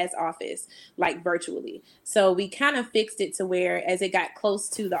my dad's office, virtually. So we kind of fixed it to where as it got close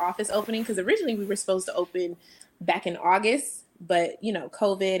to the office opening, because originally we were supposed to open back in August, but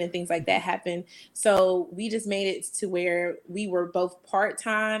COVID and things like that happened. So we just made it to where we were both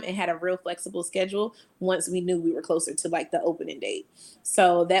part-time and had a real flexible schedule once we knew we were closer to the opening date.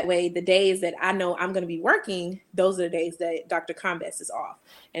 So that way the days that I know I'm going to be working, those are the days that Dr. Combest is off.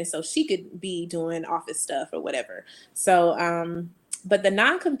 And so she could be doing office stuff or whatever. So, but the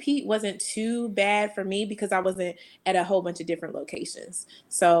non-compete wasn't too bad for me because I wasn't at a whole bunch of different locations.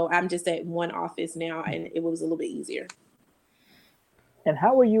 So I'm just at one office now and it was a little bit easier. And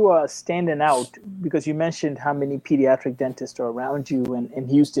how are you standing out? Because you mentioned how many pediatric dentists are around you in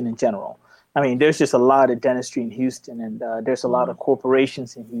Houston in general. I mean, there's just a lot of dentistry in Houston, and there's a lot of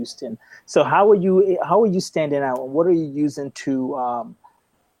corporations in Houston. So how are you standing out, and what are you using to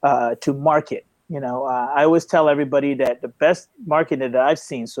market? I always tell everybody that the best marketing that I've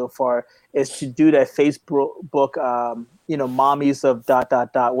seen so far is to do that Facebook, mommies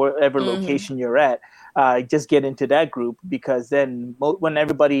of ... wherever location you're at. Just get into that group, because then when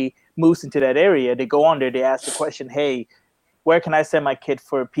everybody moves into that area, they go on there, they ask the question, hey, where can I send my kid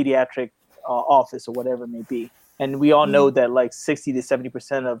for a pediatric office or whatever it may be? And we all know that 60 to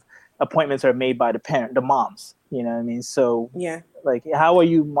 70% of appointments are made by the moms, you know what I mean? So yeah, how are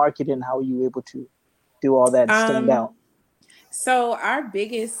you marketing? How are you able to do all that and stand out? So our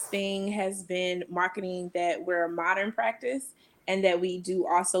biggest thing has been marketing that we're a modern practice and that we do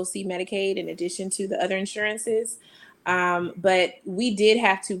also see Medicaid in addition to the other insurances. But we did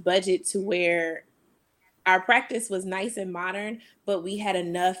have to budget to where our practice was nice and modern, but we had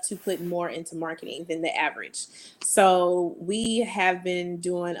enough to put more into marketing than the average. So we have been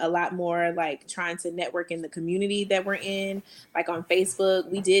doing a lot more trying to network in the community that we're in, on Facebook.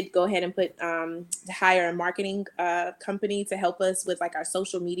 We did go ahead and put hire a marketing company to help us with our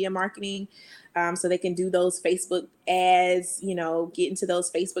social media marketing. So they can do those Facebook ads, get into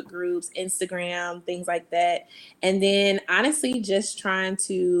those Facebook groups, Instagram, things like that. And then honestly, just trying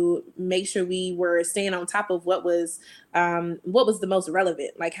to make sure we were staying on top of what was what was the most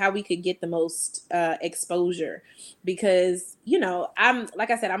relevant, like how we could get the most exposure. Because, you know, I'm,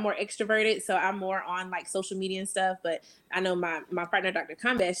 like I said, I'm more extroverted, so I'm more on like social media and stuff. But I know my partner, Dr.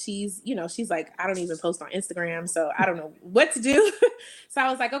 Combat, she's, you know, she's like, I don't even post on Instagram, so I don't know what to do. So I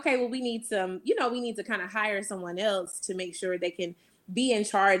was like, okay, well, we need to kind of hire someone else to make sure they can be in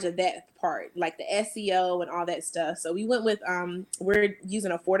charge of that part, like the SEO and all that stuff. So we went with we're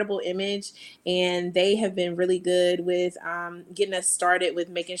using Affordable Image, and they have been really good with getting us started with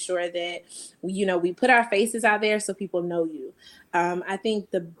making sure that we put our faces out there so people know you. I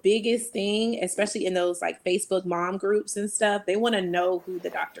think the biggest thing, especially in those like Facebook mom groups and stuff, they want to know who the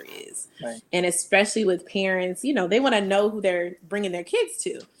doctor is. Right. And especially with parents, they want to know who they're bringing their kids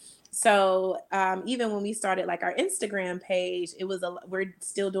to. So even when we started like our Instagram page, we're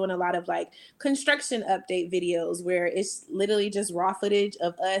still doing a lot of like construction update videos where it's literally just raw footage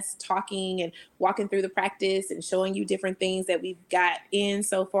of us talking and walking through the practice and showing you different things that we've got in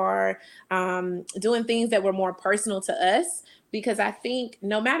so far, doing things that were more personal to us, because I think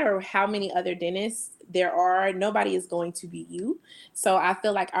no matter how many other dentists there are, nobody is going to be you. So I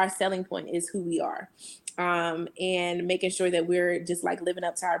feel like our selling point is who we are. And making sure that we're just like living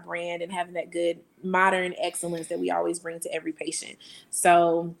up to our brand and having that good modern excellence that we always bring to every patient.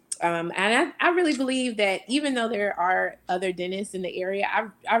 So, and I really believe that even though there are other dentists in the area,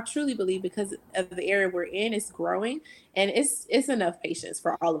 I truly believe because of the area we're in, it's growing and it's enough patients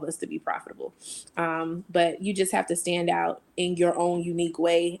for all of us to be profitable. But you just have to stand out in your own unique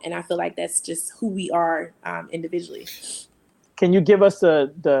way. And I feel like that's just who we are individually. Can you give us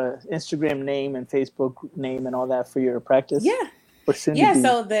the Instagram name and Facebook name and all that for your practice? Yeah.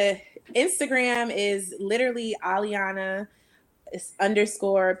 So the Instagram is literally Aliana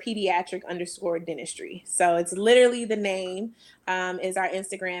 _pediatric _dentistry. So it's literally the name is our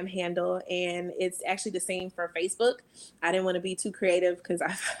Instagram handle, and it's actually the same for Facebook. I didn't want to be too creative because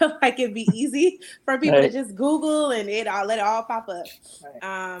I felt like it'd be easy for people to just Google and let it all pop up.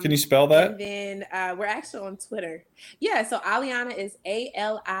 Can you spell that? And then we're actually on Twitter. Yeah, so Aliana is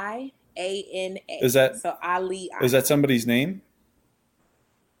ALIANA. Is that so Aliana? Is that somebody's name?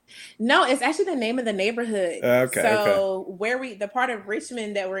 No, it's actually the name of the neighborhood. Okay. So the part of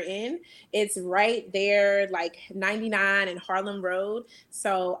Richmond that we're in, it's right there, like 99 and Harlem Road.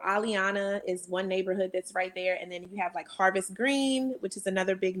 So Aliana is one neighborhood that's right there. And then you have like Harvest Green, which is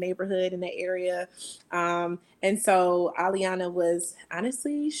another big neighborhood in the area. And so Aliana was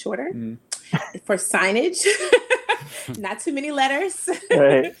honestly shorter for signage. Not too many letters.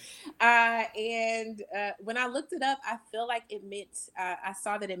 Right. And when I looked it up, I feel like it meant, I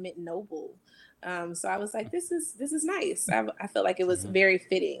saw that it meant noble. So I was like, this is nice. I felt like it was very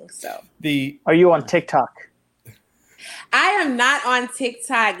fitting. So are you on TikTok? I am not on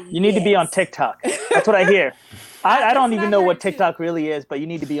TikTok You need to be on TikTok. That's what I hear. I don't even know what TikTok really is, but you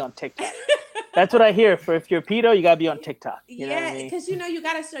need to be on TikTok. That's what I hear. If you're pedo, you gotta be on TikTok. Because you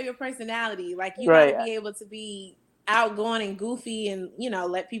gotta show your personality. Like you gotta be able to be outgoing and goofy and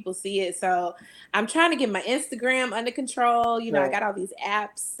let people see it. So I'm trying to get my Instagram under control. I got all these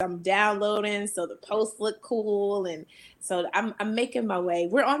apps I'm downloading so the posts look cool, and so I'm making my way.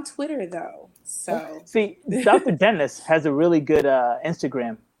 We're on Twitter though. So see, Dr. Dennis has a really good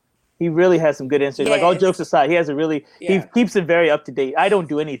Instagram. He really has some good Instagram. Yes. Like all jokes aside, he has he keeps it very up to date. I don't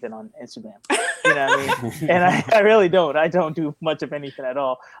do anything on Instagram. You know what I mean? And I really don't. I don't do much of anything at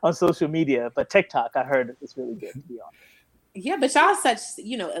all on social media. But TikTok, I heard it's really good to be on. Yeah, but y'all such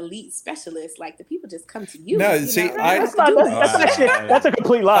elite specialists. Like the people just come to you. No, see, that's a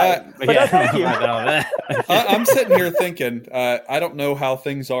complete lie. But thank you. I'm sitting here thinking, I don't know how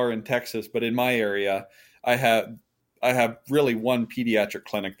things are in Texas, but in my area, I have really one pediatric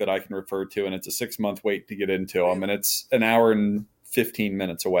clinic that I can refer to, and it's a 6-month wait to get into them, and it's an hour and 15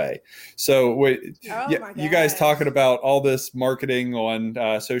 minutes away. So you guys talking about all this marketing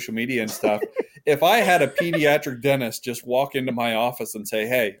on social media and stuff. If I had a pediatric dentist just walk into my office and say,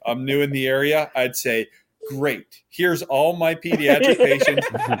 hey, I'm new in the area, I'd say, great. Here's all my pediatric patients.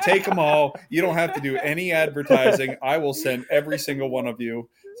 Take them all. You don't have to do any advertising. I will send every single one of you.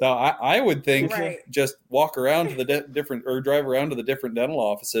 So I would think just walk around to the drive around to the different dental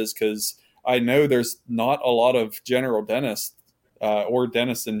offices, because I know there's not a lot of general dentists or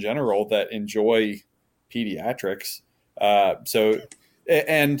dentists in general that enjoy pediatrics.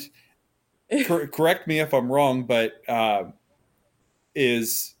 Correct me if I'm wrong, but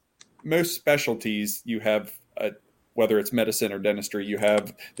is most specialties you have, whether it's medicine or dentistry, you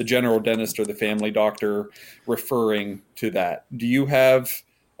have the general dentist or the family doctor referring to that. Do you have,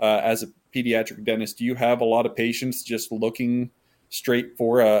 as a pediatric dentist, do you have a lot of patients just looking straight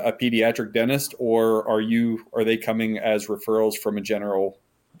for a pediatric dentist, or are they coming as referrals from a general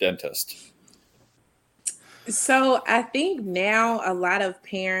dentist? So I think now a lot of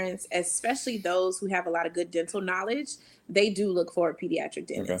parents, especially those who have a lot of good dental knowledge, they do look for a pediatric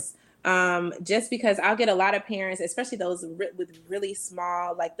dentist. Just because I'll get a lot of parents, especially those with really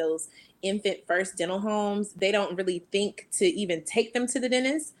small, like those infant first dental homes, they don't really think to even take them to the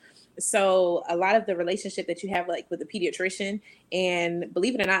dentist. So a lot of the relationship that you have like with the pediatrician and,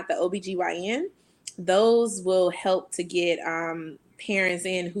 believe it or not, the OBGYN, those will help to get parents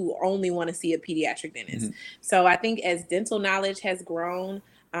in who only want to see a pediatric dentist. Mm-hmm. So I think as dental knowledge has grown,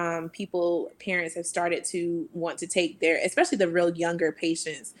 parents have started to want to take especially the real younger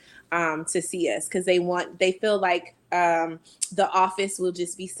patients to see us, because they feel like the office will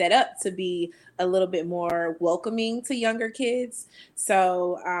just be set up to be a little bit more welcoming to younger kids.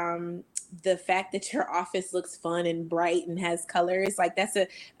 So the fact that your office looks fun and bright and has colors, like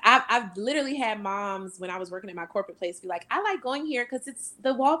I've literally had moms when I was working at my corporate place be like, I like going here because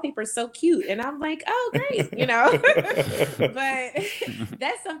the wallpaper is so cute. And I'm like, oh, great, but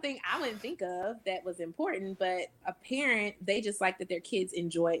that's something I wouldn't think of that was important. But a parent, they just like that their kids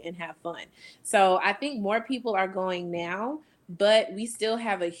enjoy and have fun. So I think more people are going now, but we still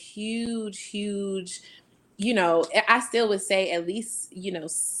have a huge, I still would say at least,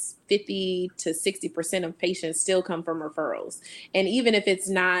 50 to 60% of patients still come from referrals. And even if it's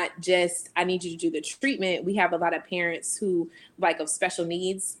not just, I need you to do the treatment, we have a lot of parents who of special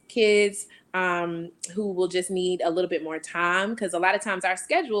needs kids who will just need a little bit more time, because a lot of times our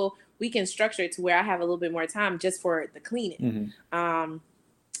schedule, we can structure it to where I have a little bit more time just for the cleaning. Mm-hmm.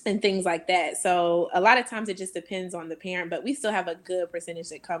 And things like that. So a lot of times it just depends on the parent, but we still have a good percentage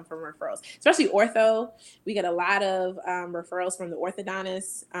that come from referrals, especially ortho. We get a lot of referrals from the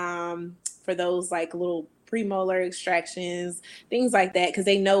orthodontist for those like little premolar extractions, things like that, because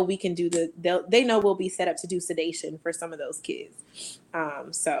they know we can do they know we'll be set up to do sedation for some of those kids.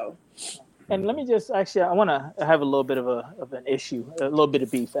 And let me just I want to have a little bit of an issue, a little bit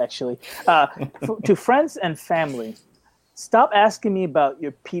of beef actually, to friends and family. Stop asking me about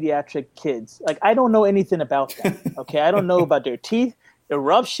your pediatric kids. Like, I don't know anything about them. Okay, I don't know about their teeth,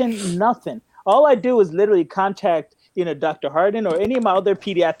 eruption, nothing. All I do is literally contact, Dr. Hardin or any of my other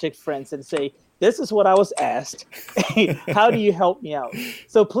pediatric friends and say, this is what I was asked. How do you help me out?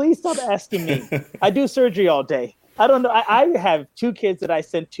 So please stop asking me. I do surgery all day. I don't know. I have 2 kids that I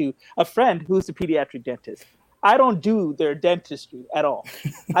sent to a friend who's a pediatric dentist. I don't do their dentistry at all.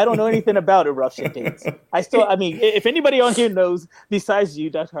 I don't know anything about eruption dates. If anybody on here knows besides you,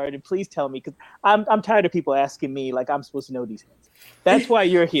 Dr. Hardin, please tell me, because I'm tired of people asking me like I'm supposed to know these things. That's why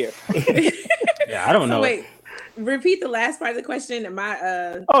you're here. Yeah, I don't know. Wait, repeat the last part of the question.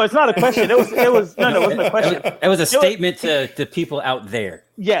 Oh, it's not a question. It wasn't a question. It was a statement to people out there.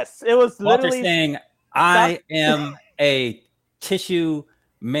 Yes, it was literally Walter saying, I am a tissue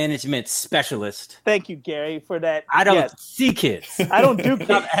management specialist. Thank you, Gary, for that. I don't see kids. I don't do kids.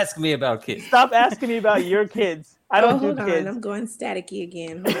 Stop asking me about kids. Stop asking me about your kids. I don't do kids. I'm going staticky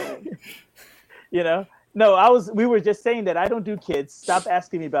again. No, we were just saying that I don't do kids. Stop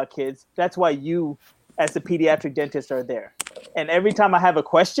asking me about kids. That's why you, as a pediatric dentist, are there. And every time I have a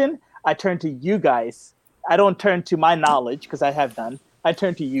question, I turn to you guys. I don't turn to my knowledge, because I have none. I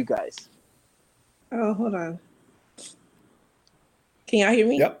turn to you guys. Oh, hold on. Can y'all hear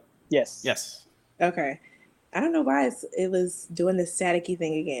me? Yep. Yes. Okay. I don't know why it was doing this staticky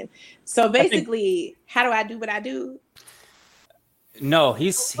thing again. So basically, how do I do what I do? No,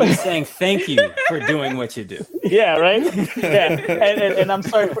 he's saying thank you for doing what you do. Yeah, right. Yeah, and I'm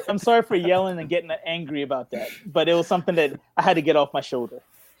sorry for yelling and getting angry about that, but it was something that I had to get off my shoulder.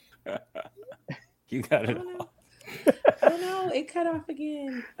 You got it off. Oh no, it cut off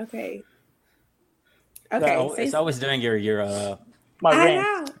again. Okay. So it's always doing your my I rant.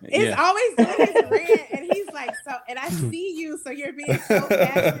 know. It's always doing his rant, and he's like, so, and I see you, so you're being so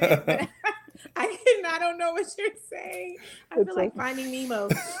passionate. I don't know what you're saying. I feel like Finding Nemo.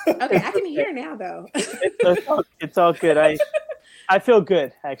 Okay, I can hear now, though. It's all good. I feel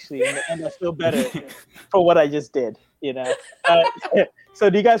good, actually, and I feel better for what I just did, So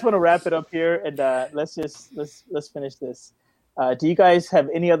do you guys want to wrap it up here? And let's finish this. Do you guys have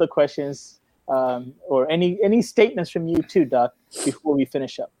any other questions or any statements from you too, Doc, before we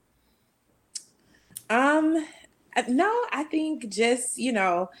finish up? No, I think just,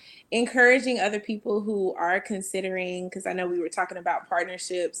 encouraging other people who are considering, because I know we were talking about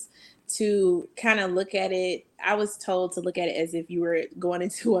partnerships, to kind of look at it. I was told to look at it as if you were going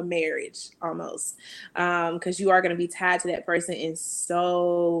into a marriage almost, because you are going to be tied to that person in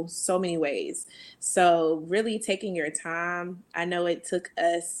so many ways. So really taking your time. I know it took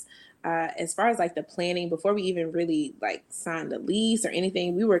us, as far as like the planning, before we even really like signed the lease or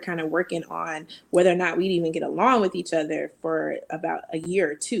anything, we were kind of working on whether or not we'd even get along with each other for about a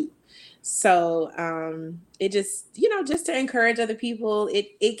year or two. So it just, just to encourage other people,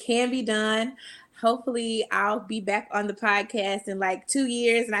 it can be done. Hopefully I'll be back on the podcast in like 2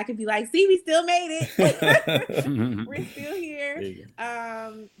 years and I can be like, see, we still made it. We're still here.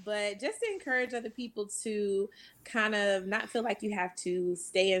 But just to encourage other people to kind of not feel like you have to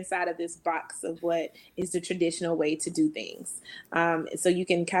stay inside of this box of what is the traditional way to do things. So you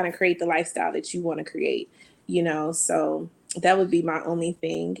can kind of create the lifestyle that you want to create, so that would be my only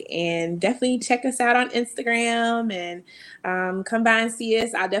thing. And definitely check us out on Instagram and come by and see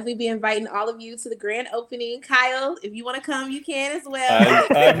us. I'll definitely be inviting all of you to the grand opening. Kyle, if you want to come, you can as well.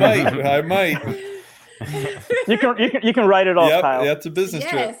 I might. You can write it off, Kyle. Yeah, it's a business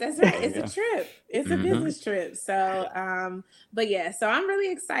trip. Yes, that's right. It's a trip. It's a business trip. So, but yeah, so I'm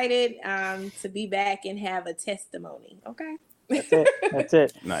really excited to be back and have a testimony. Okay. That's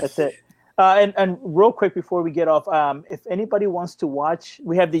it. Nice. That's it. And real quick before we get off, if anybody wants to watch,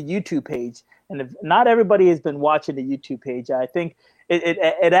 we have the YouTube page, and if not everybody has been watching the YouTube page, I think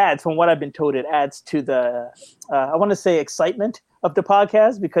it adds, from what I've been told, it adds to the I want to say excitement of the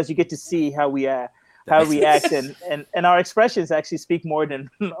podcast, because you get to see how we act and our expressions actually speak more than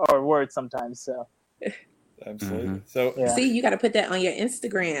our words sometimes. So. Absolutely. So see, you got to put that on your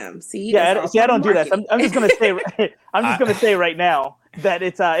Instagram. See, I don't do that. So I'm just gonna say right now that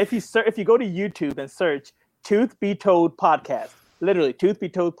it's if you go to YouTube and search Tooth Be Told Podcast, literally Tooth Be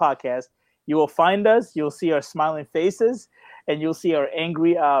Told Podcast, you will find us. You'll see our smiling faces, and you'll see our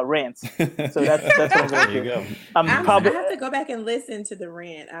angry rants. So that's what I'm gonna do. Go. I have to go back and listen to the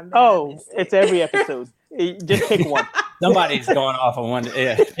rant. It's every episode. Just pick one. Somebody's going off on one.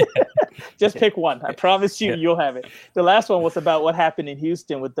 Yeah. Just pick one. I promise you'll have it. The last one was about what happened in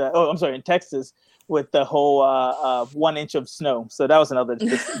Houston in Texas with the whole 1 inch of snow. So that was another,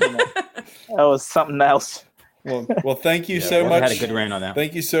 that was something else. Well, thank you so much. I had a good rant on that.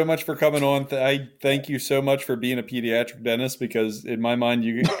 Thank you so much for coming on. I thank you so much for being a pediatric dentist, because in my mind,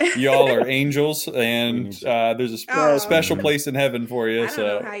 y'all are angels, and there's a special place in heaven for you. I don't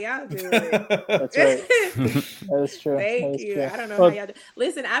know how y'all do it. That's right. That is true. Thank you. True. I don't know how y'all do.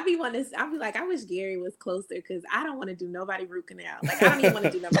 Listen, I'll be like, I wish Gary was closer, because I don't want to do nobody root canal. Like, I don't even want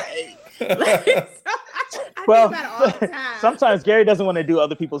to do number 8. I do that all the time. Sometimes Gary doesn't want to do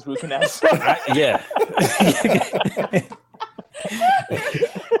other people's root canals. Yeah.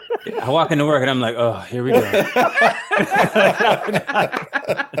 I walk into work and I'm like, oh, here we go.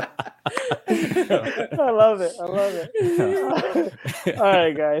 I love it. All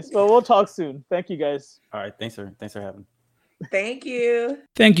right, guys. Well, we'll talk soon. Thank you, guys. All right. Thanks for having me. Thank you.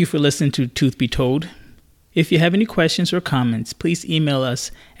 Thank you for listening to Tooth Be Told. If you have any questions or comments, please email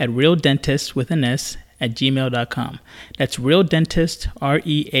us at realdentist@gmail.com. That's realdentist,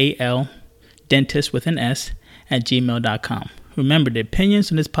 REAL, dentist with an S, @gmail.com. Remember, the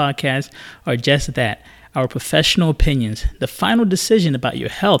opinions on this podcast are just that, our professional opinions. The final decision about your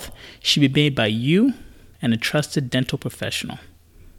health should be made by you and a trusted dental professional.